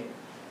one day,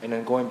 and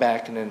then going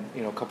back and then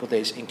a couple of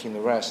days inking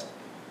the rest.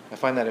 I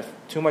find that if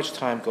too much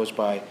time goes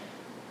by,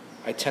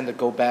 I tend to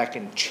go back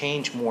and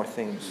change more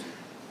things,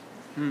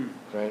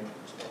 right?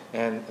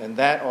 And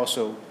that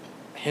also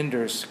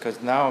hinders,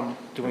 because now I'm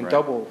doing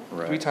double,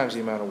 3 times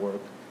the amount of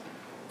work,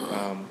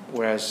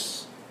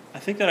 whereas I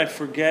think that I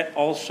forget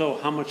also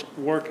how much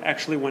work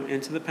actually went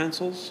into the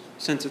pencils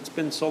since it's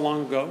been so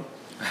long ago.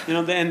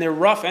 And they're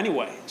rough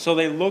anyway, so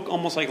they look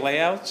almost like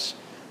layouts,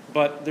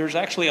 but there's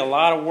actually a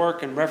lot of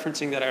work and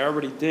referencing that I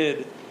already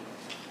did,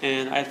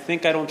 and I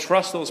think I don't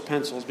trust those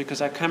pencils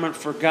because I kind of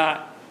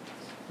forgot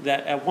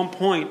that at one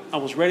point I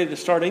was ready to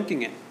start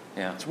inking it.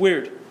 Yeah. It's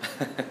weird.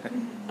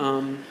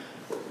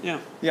 Yeah,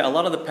 a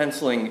lot of the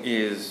penciling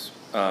is,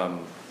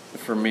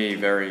 for me,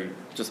 very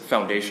just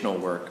foundational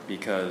work,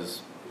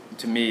 because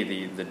to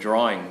me the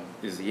drawing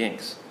is the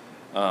inks.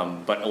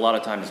 But a lot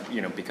of times,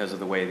 because of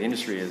the way the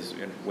industry is,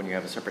 when you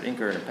have a separate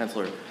inker and a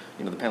penciler,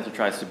 the penciler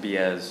tries to be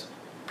as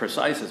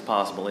precise as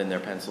possible in their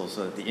pencil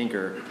so that the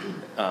inker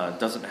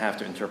doesn't have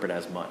to interpret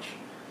as much.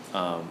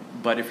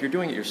 But if you're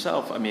doing it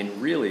yourself, I mean,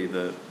 really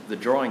the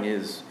drawing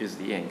is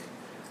the ink,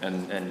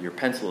 and your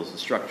pencil is the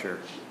structure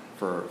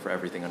for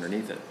everything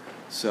underneath it.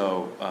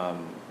 So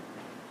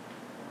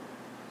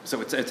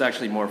it's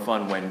actually more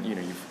fun when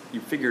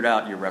you've figured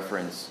out your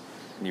reference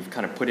and you've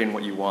kind of put in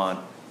what you want.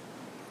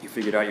 You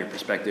figured out your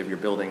perspective, your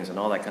buildings, and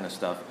all that kind of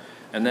stuff.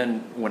 And then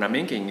when I'm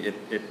inking,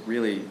 it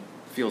really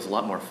feels a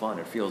lot more fun.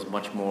 It feels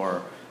much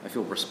more, I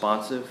feel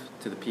responsive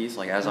to the piece.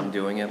 Like as I'm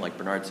doing it, like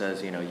Bernard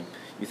says,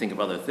 you think of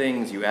other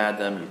things, you add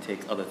them, you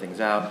take other things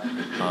out.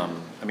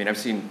 I mean, I've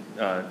seen,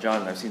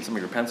 John, I've seen some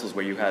of your pencils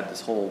where you had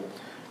this whole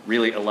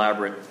really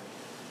elaborate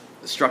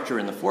structure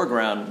in the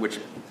foreground, which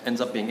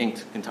ends up being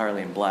inked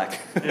entirely in black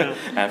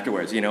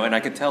afterwards, and I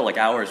could tell like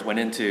hours went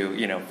into,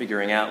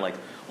 figuring out like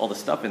all the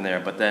stuff in there,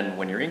 but then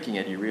when you're inking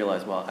it, you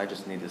realize, well, I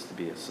just need this to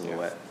be a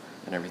silhouette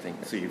and everything,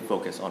 so you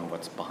focus on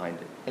what's behind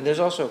it. And there's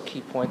also a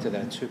key point to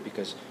that too,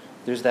 because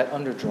there's that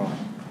underdrawing.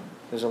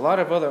 There's a lot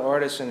of other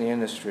artists in the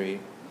industry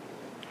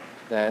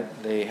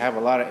that they have a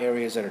lot of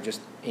areas that are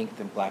just inked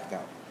and blacked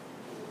out,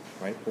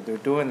 right? But they're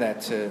doing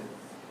that to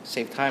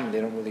save time, and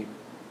they don't really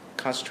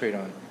concentrate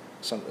on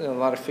a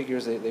lot of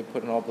figures they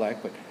put in all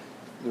black, but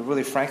they're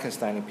really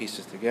Frankensteining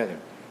pieces together.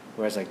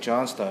 Whereas like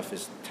John's stuff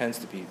tends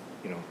to be,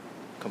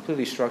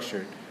 completely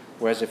structured.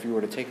 Whereas if you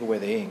were to take away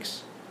the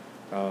inks,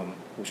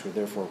 which were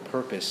there for a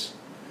purpose,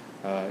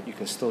 you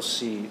can still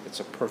see it's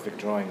a perfect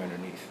drawing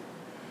underneath.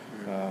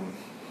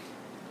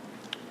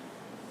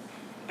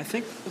 I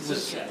think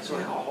So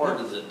how hard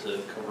is it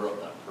to cover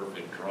up that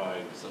perfect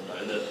drawing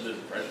sometimes? There's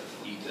precious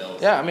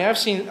details. Yeah, I mean, I've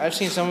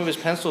seen some of his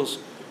pencils,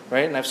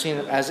 right? And I've seen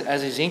it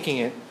as he's inking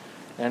it,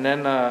 and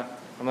then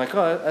I'm like,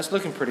 oh, that's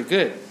looking pretty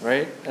good,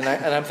 right? And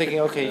I'm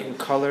thinking, okay, you can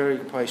color, you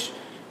can probably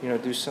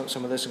do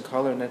some of this in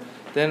color, and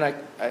then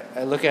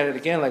I look at it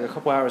again like a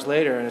couple hours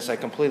later, and it's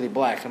like completely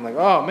black. I'm like,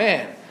 oh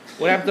man,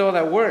 what happened to all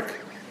that work?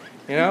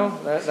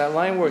 That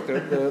line work,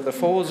 the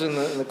folds in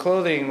the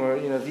clothing, or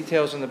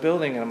details in the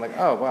building, and I'm like,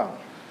 oh wow.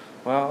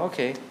 Well,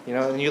 okay,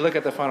 and you look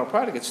at the final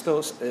product, it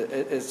still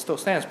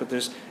stands, but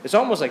it's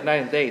almost like night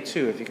and day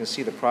too, if you can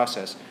see the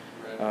process,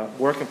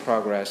 work in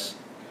progress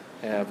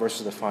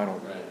versus the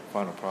final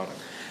product.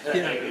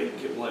 And I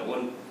get like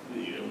one,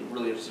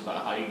 really interested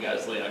about how you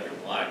guys lay out your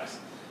blacks.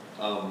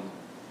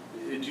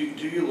 Do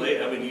you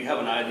lay? I mean, do you have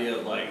an idea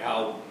of like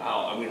how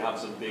I'm gonna have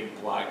some big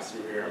blacks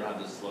through here? I'm gonna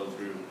have this flow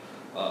through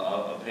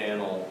a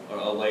panel or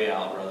a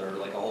layout rather,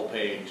 like a whole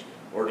page,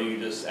 or do you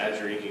just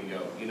as you're inking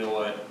go, you know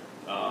what?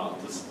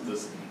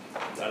 This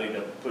I need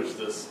to push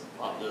this,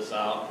 pop this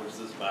out, push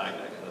this back,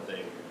 that kind of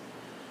thing.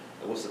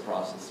 What's the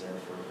process there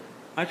for?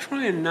 I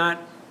try and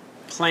not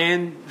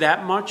plan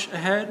that much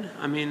ahead.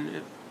 I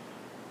mean,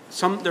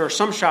 there are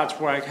some shots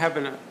where I have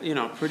a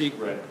pretty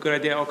good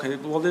idea. Okay,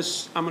 well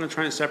I'm going to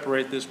try and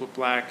separate this with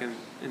black and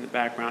in the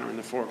background or in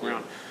the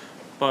foreground.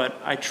 But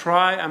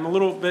I'm a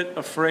little bit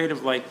afraid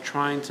of like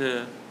trying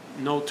to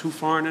know too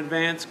far in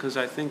advance, because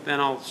I think then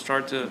I'll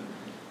start to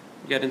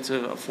get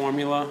into a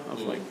formula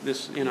of like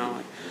this,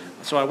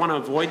 so I want to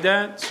avoid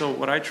that. So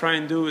what I try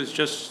and do is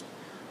just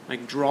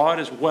like draw it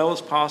as well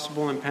as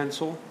possible in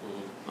pencil,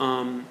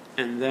 and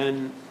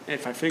then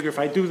if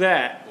I do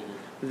that,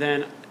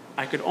 then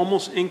I could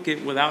almost ink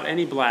it without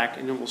any black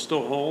and it will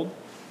still hold,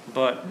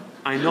 but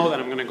I know that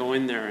I'm going to go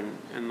in there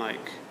and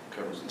like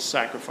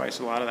sacrifice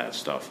a lot of that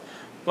stuff.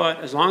 But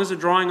as long as the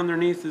drawing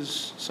underneath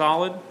is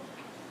solid,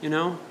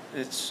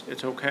 it's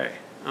okay.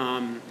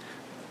 And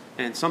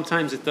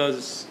sometimes it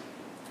does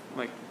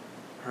like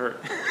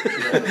hurt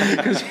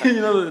because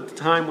the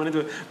time went into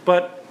it.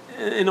 But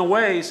in a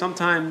way,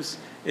 sometimes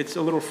it's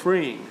a little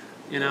freeing,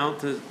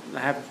 to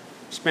have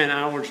spent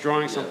hours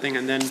drawing something,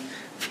 and then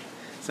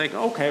it's like,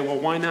 okay, well,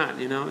 why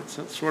not?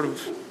 It's sort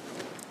of,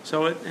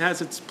 so it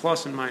has its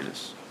plus and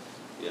minus.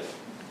 Yeah.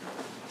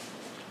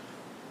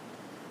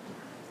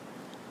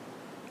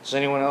 Does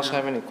anyone else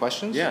have any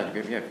questions? Yeah,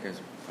 because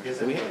I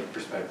guess any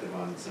perspective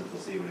on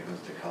simplicity when it comes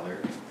to color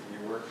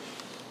in your work?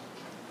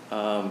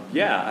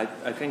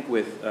 I think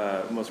with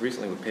most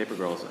recently with Paper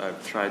Girls,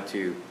 I've tried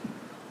to,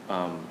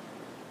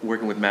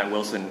 working with Matt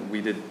Wilson,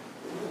 we did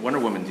Wonder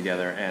Woman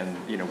together, and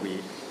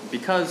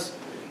because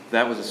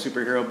that was a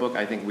superhero book,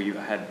 I think we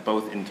had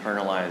both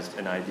internalized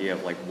an idea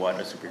of like what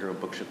a superhero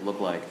book should look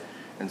like,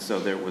 and so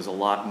there was a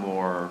lot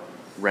more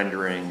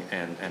rendering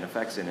and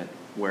effects in it.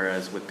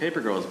 Whereas with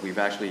Paper Girls, we've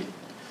actually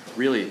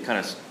really kind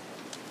of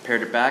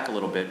pared it back a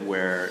little bit,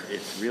 where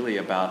it's really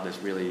about this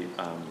really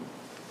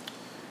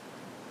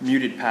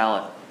muted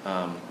palette,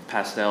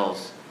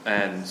 pastels,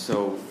 and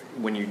so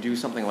when you do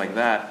something like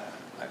that,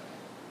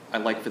 I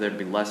like for there to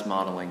be less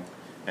modeling,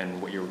 and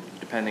what you're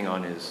depending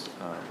on is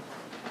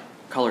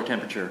color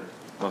temperature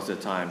most of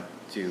the time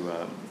to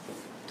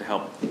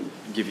help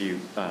give you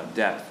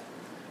depth.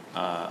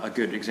 A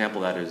good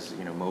example of that is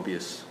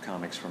Mobius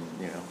comics from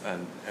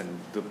and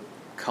the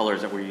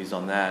colors that were used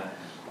on that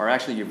are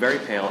actually very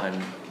pale,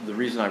 and the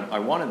reason I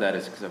wanted that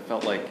is because I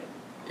felt like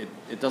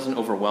it doesn't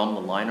overwhelm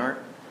the line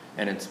art,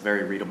 and it's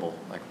very readable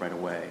like right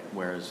away.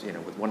 Whereas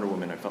with Wonder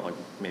Woman, I felt like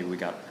maybe we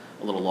got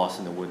a little lost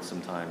in the woods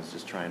sometimes,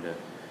 just trying to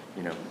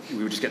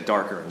we would just get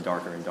darker and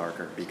darker and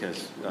darker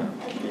because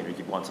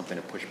you want something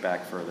to push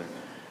back further,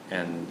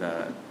 and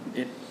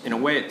in a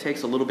way it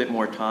takes a little bit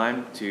more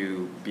time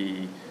to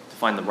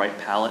find the right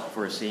palette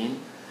for a scene,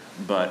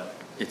 but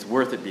it's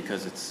worth it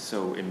because it's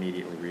so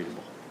immediately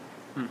readable.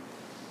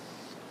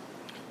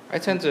 I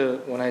tend to,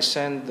 when I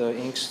send the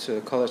inks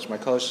to my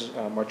colorist,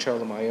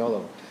 Marcello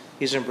Maiolo,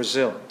 he's in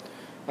Brazil.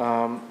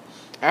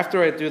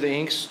 After I do the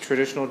inks,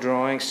 traditional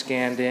drawing,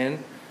 scanned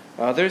in,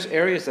 there's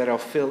areas that I'll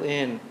fill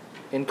in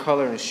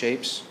color and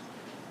shapes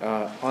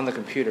on the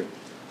computer.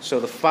 So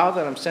the file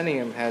that I'm sending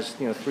him has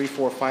 3,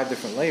 4, 5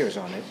 different layers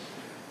on it,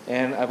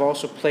 and I've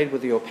also played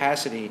with the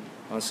opacity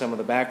on some of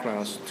the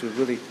backgrounds to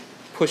really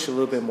push a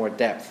little bit more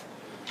depth.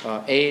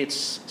 It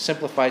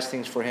simplifies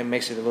things for him,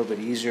 makes it a little bit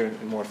easier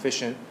and more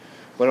efficient,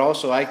 but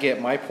also I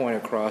get my point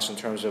across in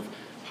terms of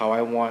how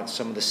I want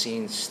some of the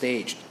scenes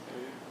staged,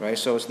 right?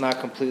 So it's not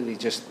completely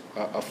just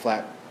a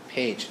flat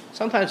page.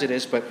 Sometimes it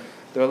is, but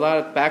there are a lot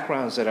of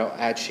backgrounds that I'll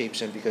add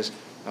shapes in because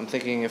I'm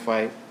thinking if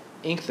I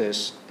ink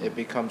this, it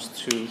becomes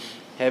too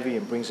heavy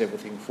and brings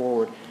everything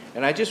forward.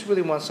 And I just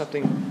really want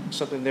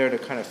something there to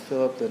kind of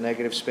fill up the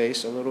negative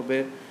space a little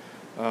bit,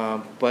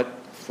 but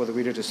for the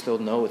reader to still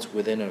know it's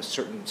within a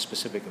certain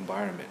specific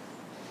environment.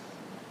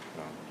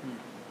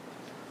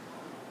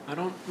 I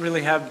don't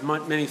really have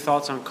many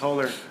thoughts on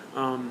color.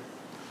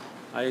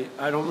 I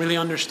don't really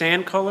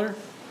understand color.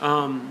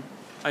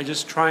 I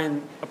just try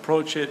and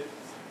approach it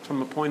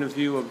from a point of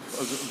view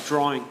of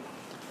drawing.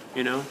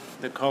 You know,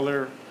 the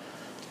color,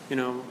 you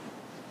know,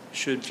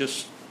 should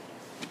just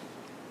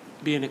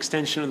be an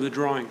extension of the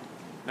drawing.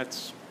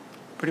 That's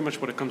pretty much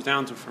what it comes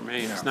down to for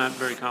me. It's not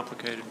very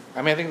complicated.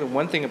 I mean, I think the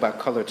one thing about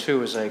color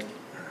too is like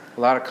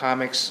a lot of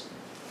comics,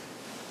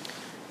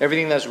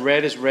 everything that's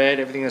red is red,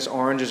 everything that's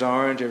orange is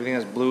orange, everything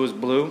that's blue is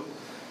blue,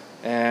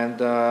 and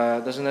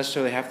it doesn't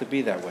necessarily have to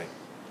be that way.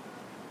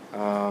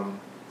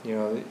 You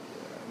know,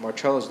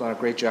 Marcello's done a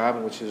great job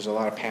in which there's a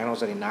lot of panels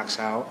that he knocks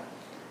out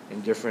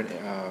in different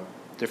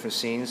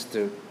scenes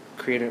to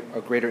create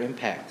a greater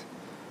impact.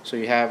 So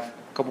you have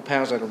a couple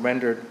panels that are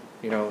rendered,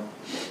 you know,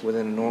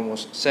 within a normal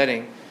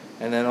setting,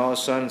 and then all of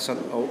a sudden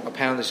a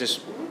panel that's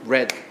just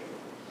red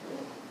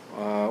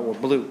or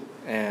blue,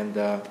 and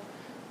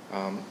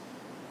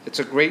it's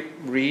a great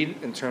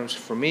read in terms,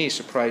 for me,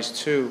 surprise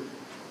too,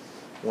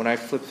 when I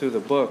flip through the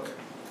book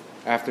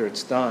after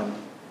it's done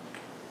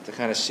to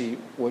kind of see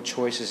what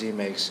choices he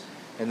makes,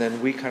 and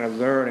then we kind of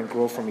learn and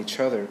grow from each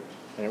other,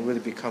 and it really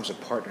becomes a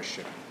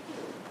partnership.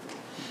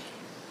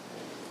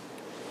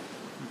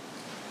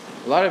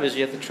 A lot of it is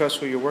you have to trust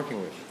who you're working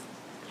with.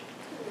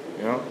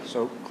 You know,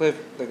 so Cliff,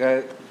 the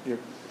guy, your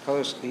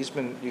colors, you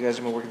guys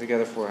have been working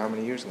together for how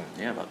many years now?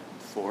 Yeah, about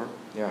 4.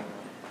 Yeah.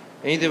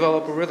 And you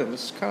develop a rhythm.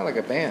 It's kind of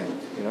like a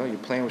band. You know, you're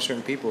playing with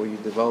certain people, you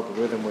develop a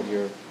rhythm with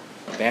your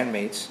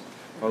bandmates.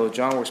 Although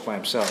John works by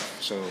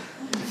himself, so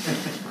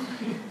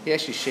he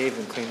actually shaved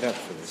and cleaned up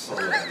for this.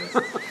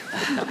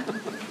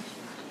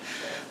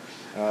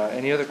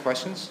 Any other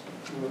questions?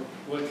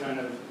 What kind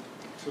of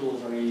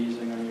tools are you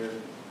using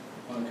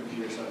on the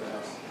computer side of the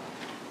house,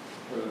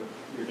 or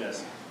your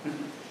desk?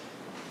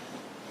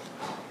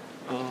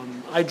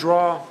 I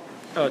draw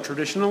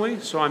traditionally,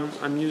 so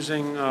I'm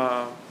using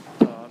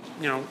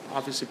you know,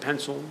 obviously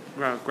pencil,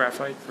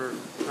 graphite for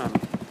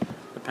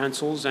the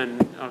pencils,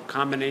 and a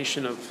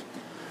combination of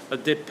a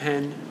dip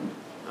pen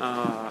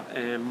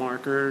and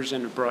markers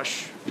and a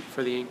brush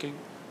for the inking.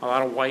 A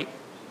lot of white,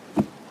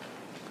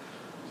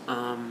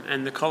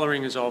 and the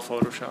coloring is all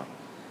Photoshop.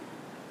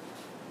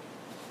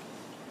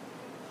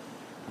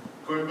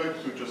 Going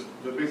back to just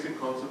the basic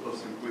concept of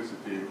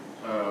simplicity,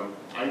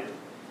 I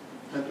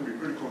tend to be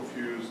pretty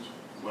confused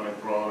when I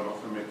draw and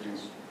often make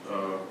things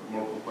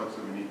more complex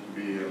than they need to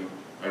be, and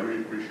I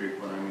really appreciate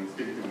when I'm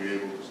instinctively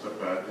able to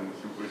step back, and the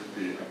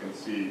simplicity I can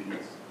see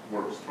makes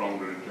work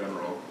stronger in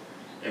general.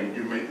 And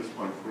you made this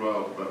point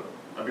throughout, but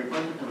I've been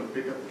trying to kind of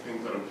pick up the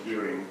things that I'm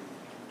hearing,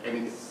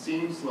 and it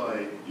seems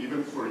like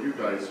even for you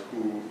guys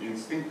who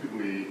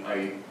instinctively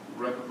I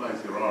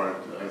recognize your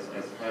art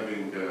as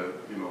having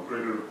you know,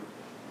 greater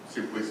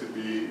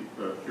simplicity,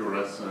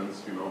 pure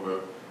essence, you know,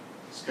 the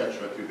sketch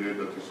that you did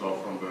that you saw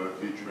from the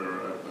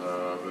teacher at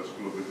the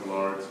School of Visual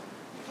Arts.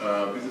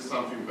 This is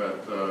something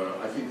that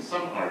I think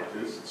some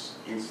artists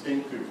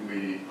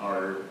instinctively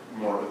are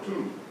more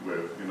attuned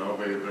with. You know,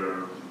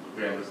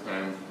 they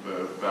understand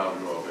the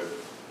value of it.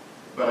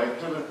 But I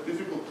had a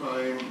difficult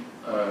time,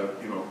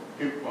 you know,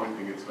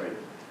 pinpointing. It's like,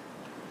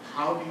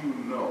 how do you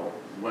know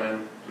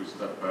when to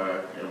step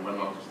back and when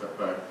not to step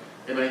back?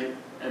 And I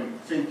am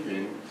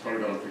thinking, sorry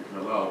that I'm thinking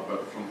aloud,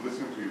 but from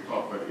listening to you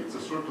talk, that it's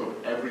a sort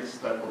of every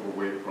step of the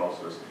way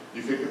process.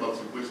 You think about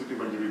simplicity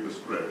when you read the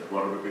script.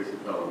 What are the basic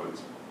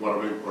elements? What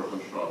are the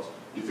important shots?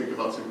 You think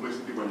about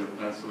simplicity when you're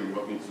penciling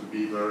what needs to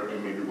be there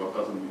and maybe what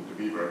doesn't need to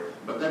be there.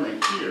 But then I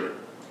hear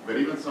that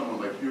even someone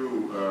like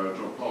you,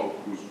 John Paul,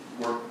 whose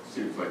work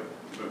seems like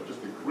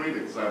just a great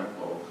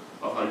example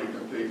of how you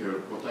can take a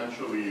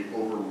potentially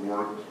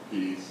overworked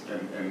piece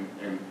and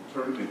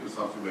turn it into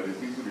something that is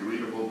easily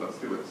readable but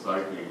still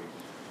exciting.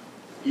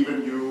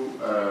 Even you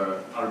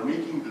are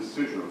making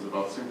decisions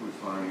about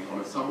simplifying on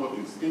a somewhat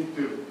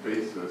instinctive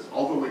basis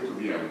all the way to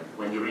the end.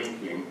 When you're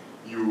inking,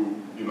 you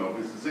know,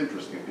 this is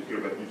interesting to hear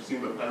that you've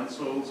seen the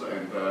pencils,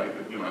 and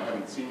you know, I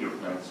haven't seen your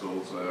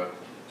pencils,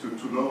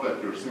 to know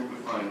that you're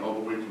simplifying all the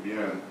way to the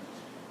end.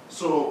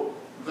 So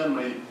then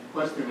my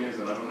question is,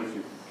 and I don't know if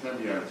it can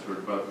be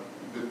answered, but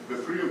the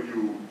three of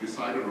you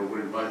decided or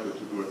were invited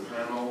to do a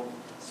panel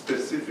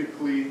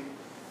specifically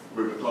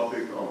with the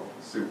topic of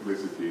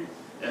simplicity.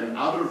 And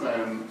other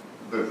than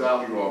the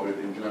value of it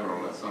in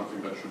general as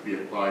something that should be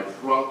applied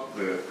throughout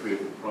the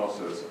creative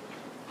process,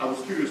 I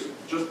was curious,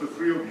 just the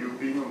three of you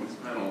being on this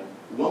panel,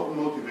 what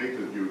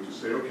motivated you to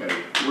say, okay,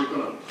 we're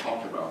going to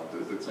talk about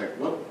this? It's like,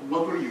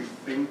 what were you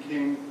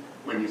thinking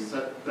when you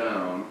sat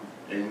down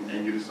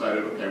and you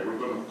decided, okay, we're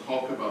going to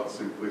talk about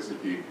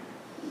simplicity?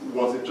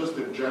 Was it just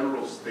a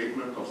general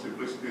statement of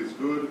simplicity is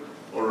good,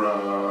 or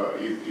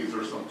is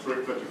there some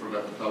trick that you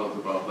forgot to tell us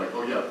about, like,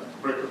 oh yeah,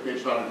 break the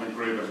page down and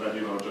engrave, and then,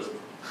 you know, just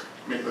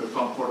make the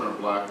top corner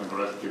black and the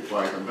rest keep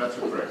white, and that's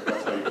a trick.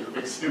 That's how you can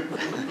fix simple.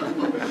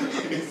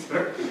 Is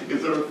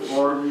there a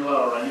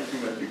formula or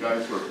anything that you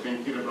guys were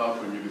thinking about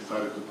when you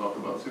decided to talk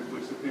about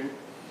simplicity?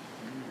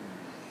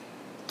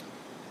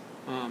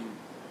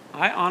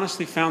 I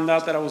honestly found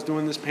out that I was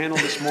doing this panel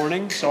this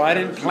morning, so I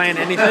didn't plan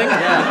anything.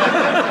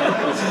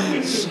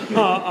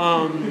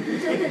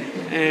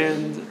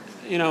 And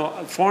you know,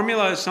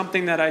 formula is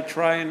something that I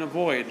try and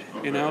avoid,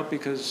 you know,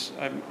 because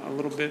I'm a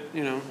little bit,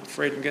 you know,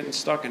 afraid of getting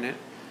stuck in it.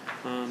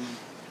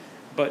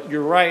 But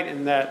you're right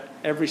in that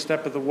every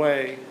step of the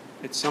way,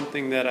 it's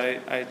something that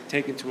I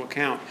take into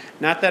account.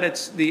 Not that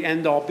it's the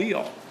end-all,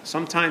 be-all.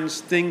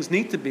 Sometimes things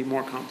need to be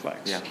more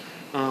complex. Yeah.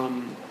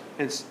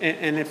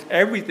 And if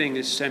everything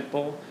is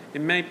simple, it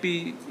might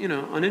be, you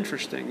know,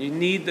 uninteresting. You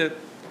need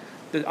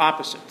the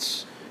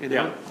opposites, you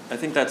know? Yeah, I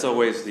think that's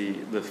always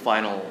the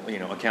final, you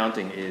know,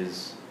 accounting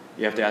is,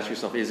 you have to ask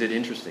yourself, is it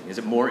interesting? Is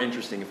it more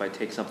interesting if I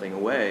take something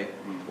away,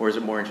 or is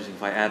it more interesting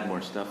if I add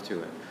more stuff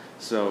to it?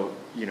 So,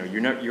 you know,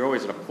 you're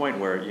always at a point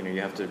where, you know,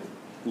 you have to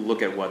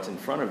look at what's in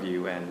front of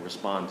you and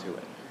respond to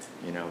it.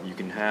 You know, you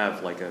can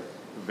have like a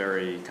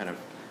very kind of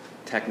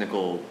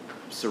technical,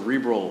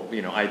 cerebral,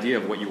 you know, idea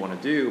of what you want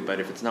to do, but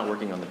if it's not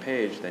working on the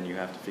page, then you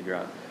have to figure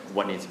out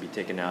what needs to be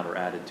taken out or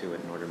added to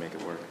it in order to make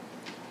it work.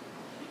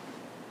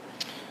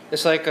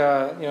 It's like, you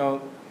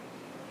know,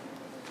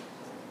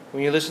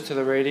 when you listen to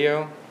the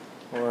radio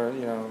or,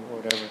 you know,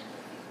 whatever,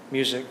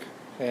 music,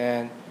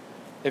 and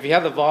if you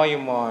have the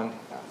volume on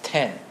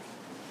 10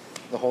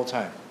 the whole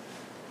time,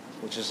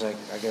 which is like,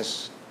 I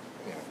guess,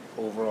 you know,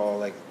 overall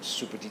like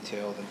super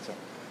detailed and stuff,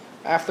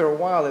 after a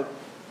while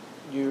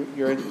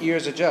your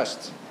ears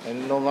adjust and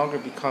it no longer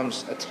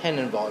becomes a 10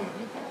 in volume.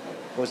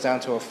 It goes down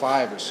to a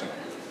 5 or so.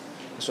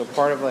 So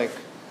part of like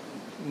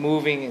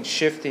moving and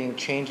shifting,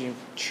 changing,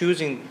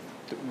 choosing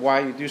why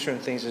you do certain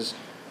things is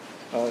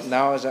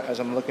now as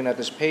I'm looking at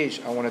this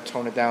page, I want to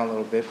tone it down a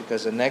little bit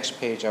because the next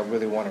page I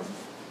really want to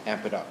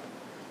amp it up.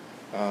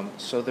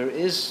 So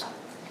there's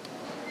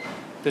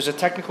a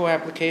technical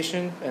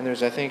application, and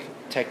there's, I think,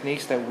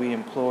 techniques that we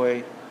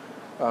employ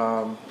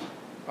on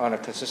a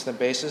consistent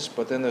basis,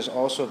 but then there's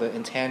also the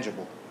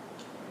intangible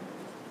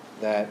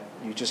that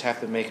you just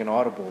have to make an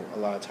audible a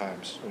lot of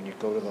times when you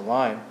go to the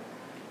line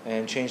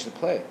and change the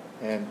play.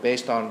 And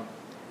based on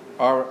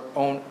our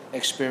own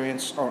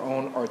experience, our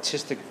own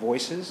artistic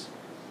voices,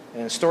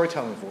 and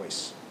storytelling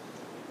voice.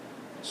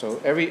 So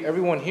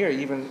everyone here,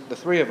 even the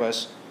three of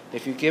us,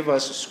 if you give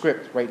us a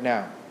script right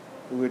now,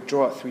 we would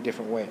draw it 3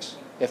 different ways.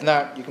 If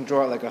not, you can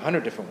draw it like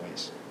 100 different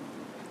ways.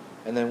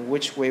 And then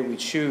which way we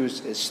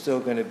choose is still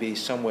going to be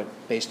somewhat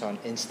based on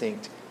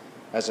instinct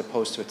as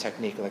opposed to a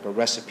technique, like a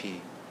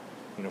recipe,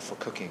 you know, for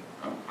cooking.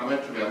 I'm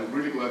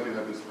really glad you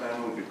had this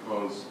panel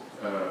because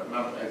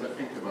now as I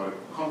think about it,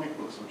 comic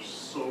books are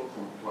so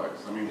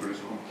complex. I mean, there is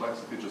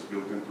complexity just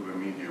built into the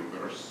medium.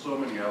 There are so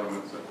many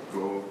elements that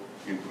go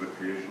into the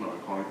creation of a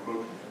comic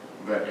book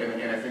that,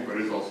 and I think there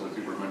is also, as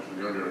you were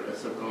mentioning earlier, a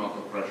certain amount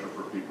of pressure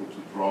for people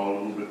to draw a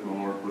little bit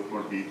more, put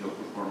more detail,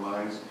 put more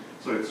lines.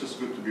 So it's just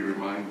good to be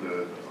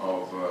reminded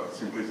of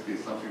simplicity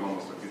is something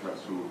almost that you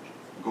have to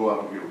go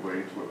out of your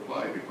way to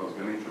apply because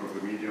the nature of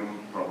the medium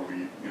probably,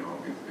 you know,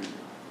 it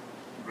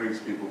brings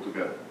people to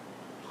get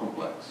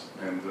complex.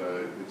 And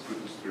it's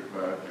good to strip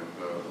back and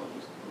not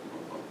just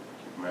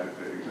keep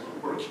meditating as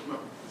a work.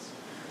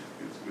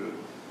 It's good.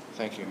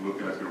 Thank you. And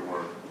looking at your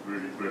work,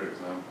 really great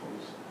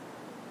examples.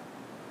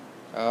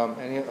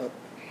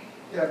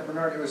 Yeah,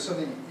 Bernard, it was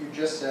something you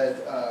just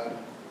said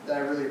that I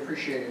really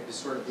appreciated, is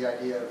sort of the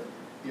idea of,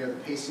 you know, the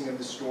pacing of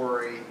the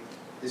story,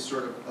 this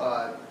sort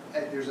of,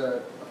 there's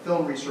a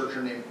film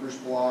researcher named Bruce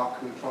Block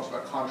who talks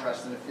about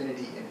contrast and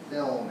affinity in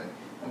film,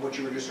 and what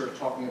you were just sort of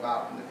talking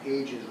about in the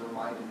pages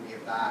reminded me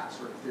of that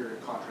sort of theory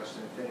of contrast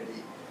and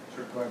affinity,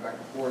 sort of going back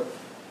and forth.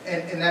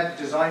 And that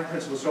design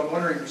principle, so I'm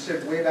wondering, you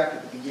said way back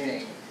at the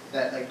beginning,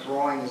 that like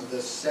drawing is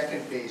the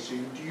second phase. So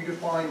do you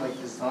define like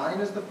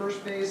design as the first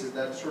phase? Is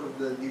that sort of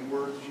the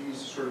words you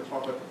use to sort of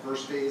talk about the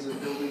first phase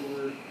of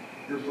building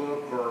your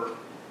book? Or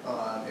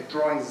if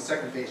drawing is the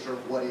second phase, sort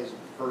of what is the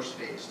first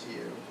phase to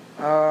you?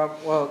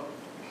 Well,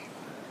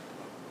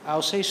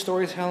 I'll say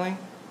storytelling,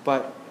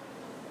 but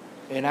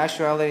in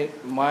actuality,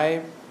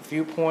 my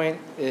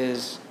viewpoint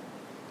is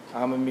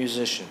I'm a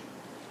musician.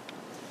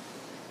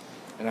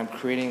 And I'm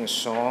creating a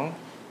song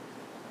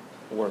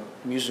or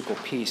musical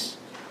piece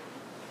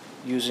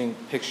using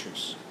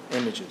pictures,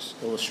 images,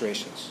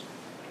 illustrations.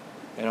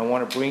 And I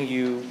want to bring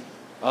you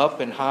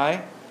up and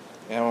high,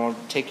 and I want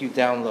to take you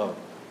down low.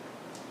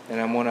 And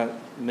I want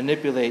to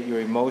manipulate your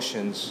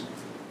emotions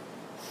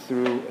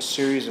through a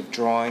series of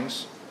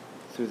drawings,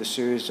 through the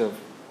series of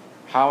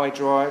how I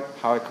draw it,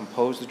 how I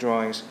compose the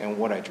drawings, and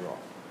what I draw.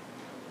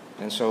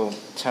 And so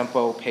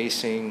tempo,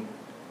 pacing,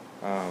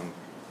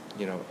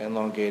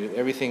 elongated,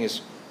 everything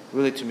is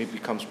really, to me,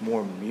 becomes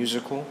more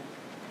musical.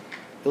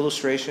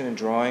 Illustration and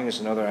drawing is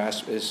another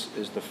aspect,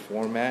 is the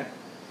format.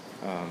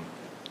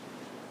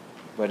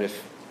 But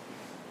if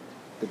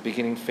the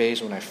beginning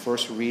phase, when I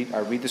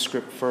read the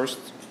script first,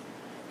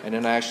 and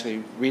then I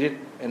actually read it,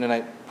 and then I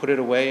put it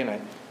away, and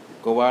I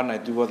go out and I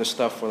do other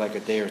stuff for like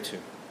a day or two.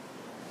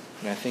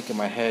 And I think in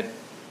my head,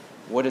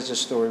 what is this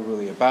story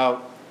really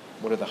about?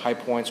 What are the high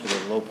points? What are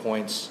the low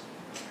points?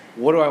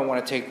 What do I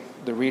want to take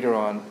the reader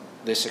on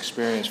this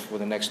experience for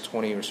the next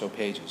 20 or so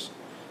pages?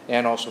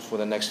 And also for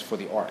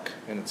the arc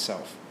in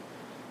itself.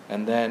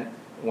 And then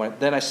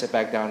I sit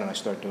back down and I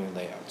start doing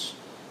layouts.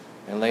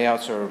 And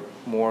layouts are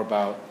more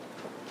about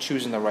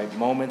choosing the right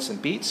moments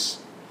and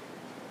beats,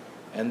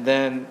 and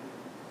then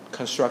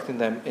constructing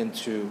them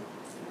into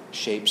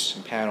shapes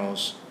and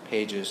panels,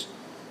 pages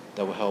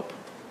that will help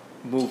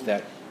move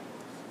that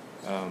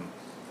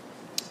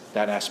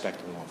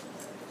aspect along.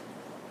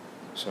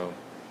 So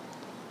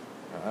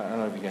I don't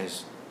know if you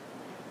guys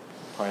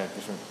probably have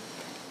different.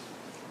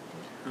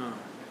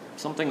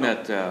 Something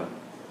that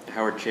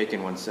Howard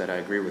Chaykin once said, I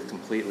agree with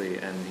completely,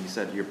 and he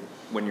said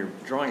when you're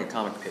drawing a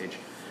comic page,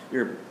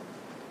 your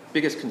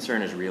biggest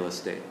concern is real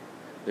estate.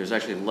 There's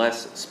actually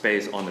less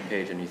space on the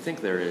page than you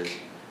think there is,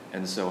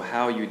 and so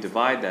how you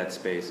divide that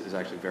space is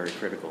actually very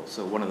critical.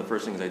 So one of the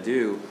first things I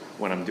do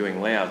when I'm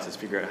doing layouts is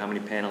figure out how many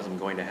panels I'm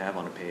going to have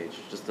on a page,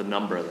 just the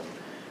number of them,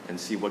 and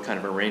see what kind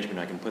of arrangement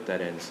I can put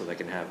that in so that I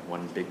can have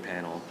one big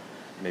panel.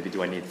 Maybe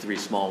do I need 3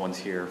 small ones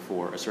here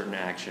for a certain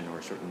action or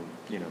a certain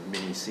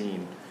mini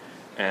scene,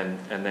 and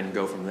then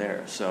go from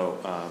there. So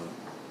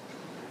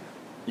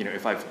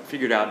if I've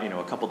figured out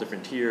a couple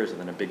different tiers and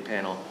then a big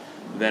panel,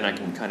 then I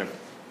can kind of,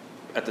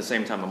 at the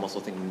same time, I'm also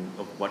thinking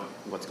of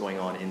what's going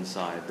on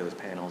inside those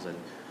panels and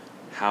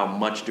how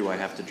much do I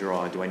have to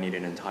draw? Do I need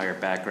an entire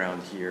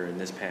background here in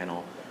this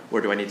panel, or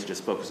do I need to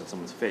just focus on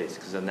someone's face?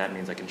 Because then that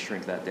means I can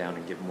shrink that down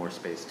and give more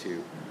space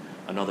to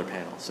another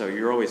panel. So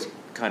you're always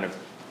kind of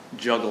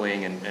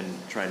juggling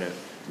and trying to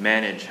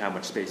manage how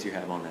much space you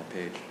have on that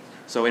page.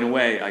 So in a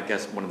way, I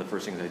guess one of the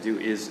first things I do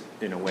is,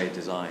 in a way,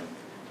 design,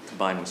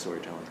 combined with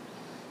storytelling.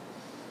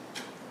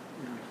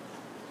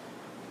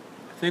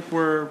 I think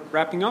we're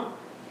wrapping up.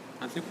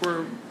 I think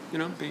we're,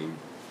 being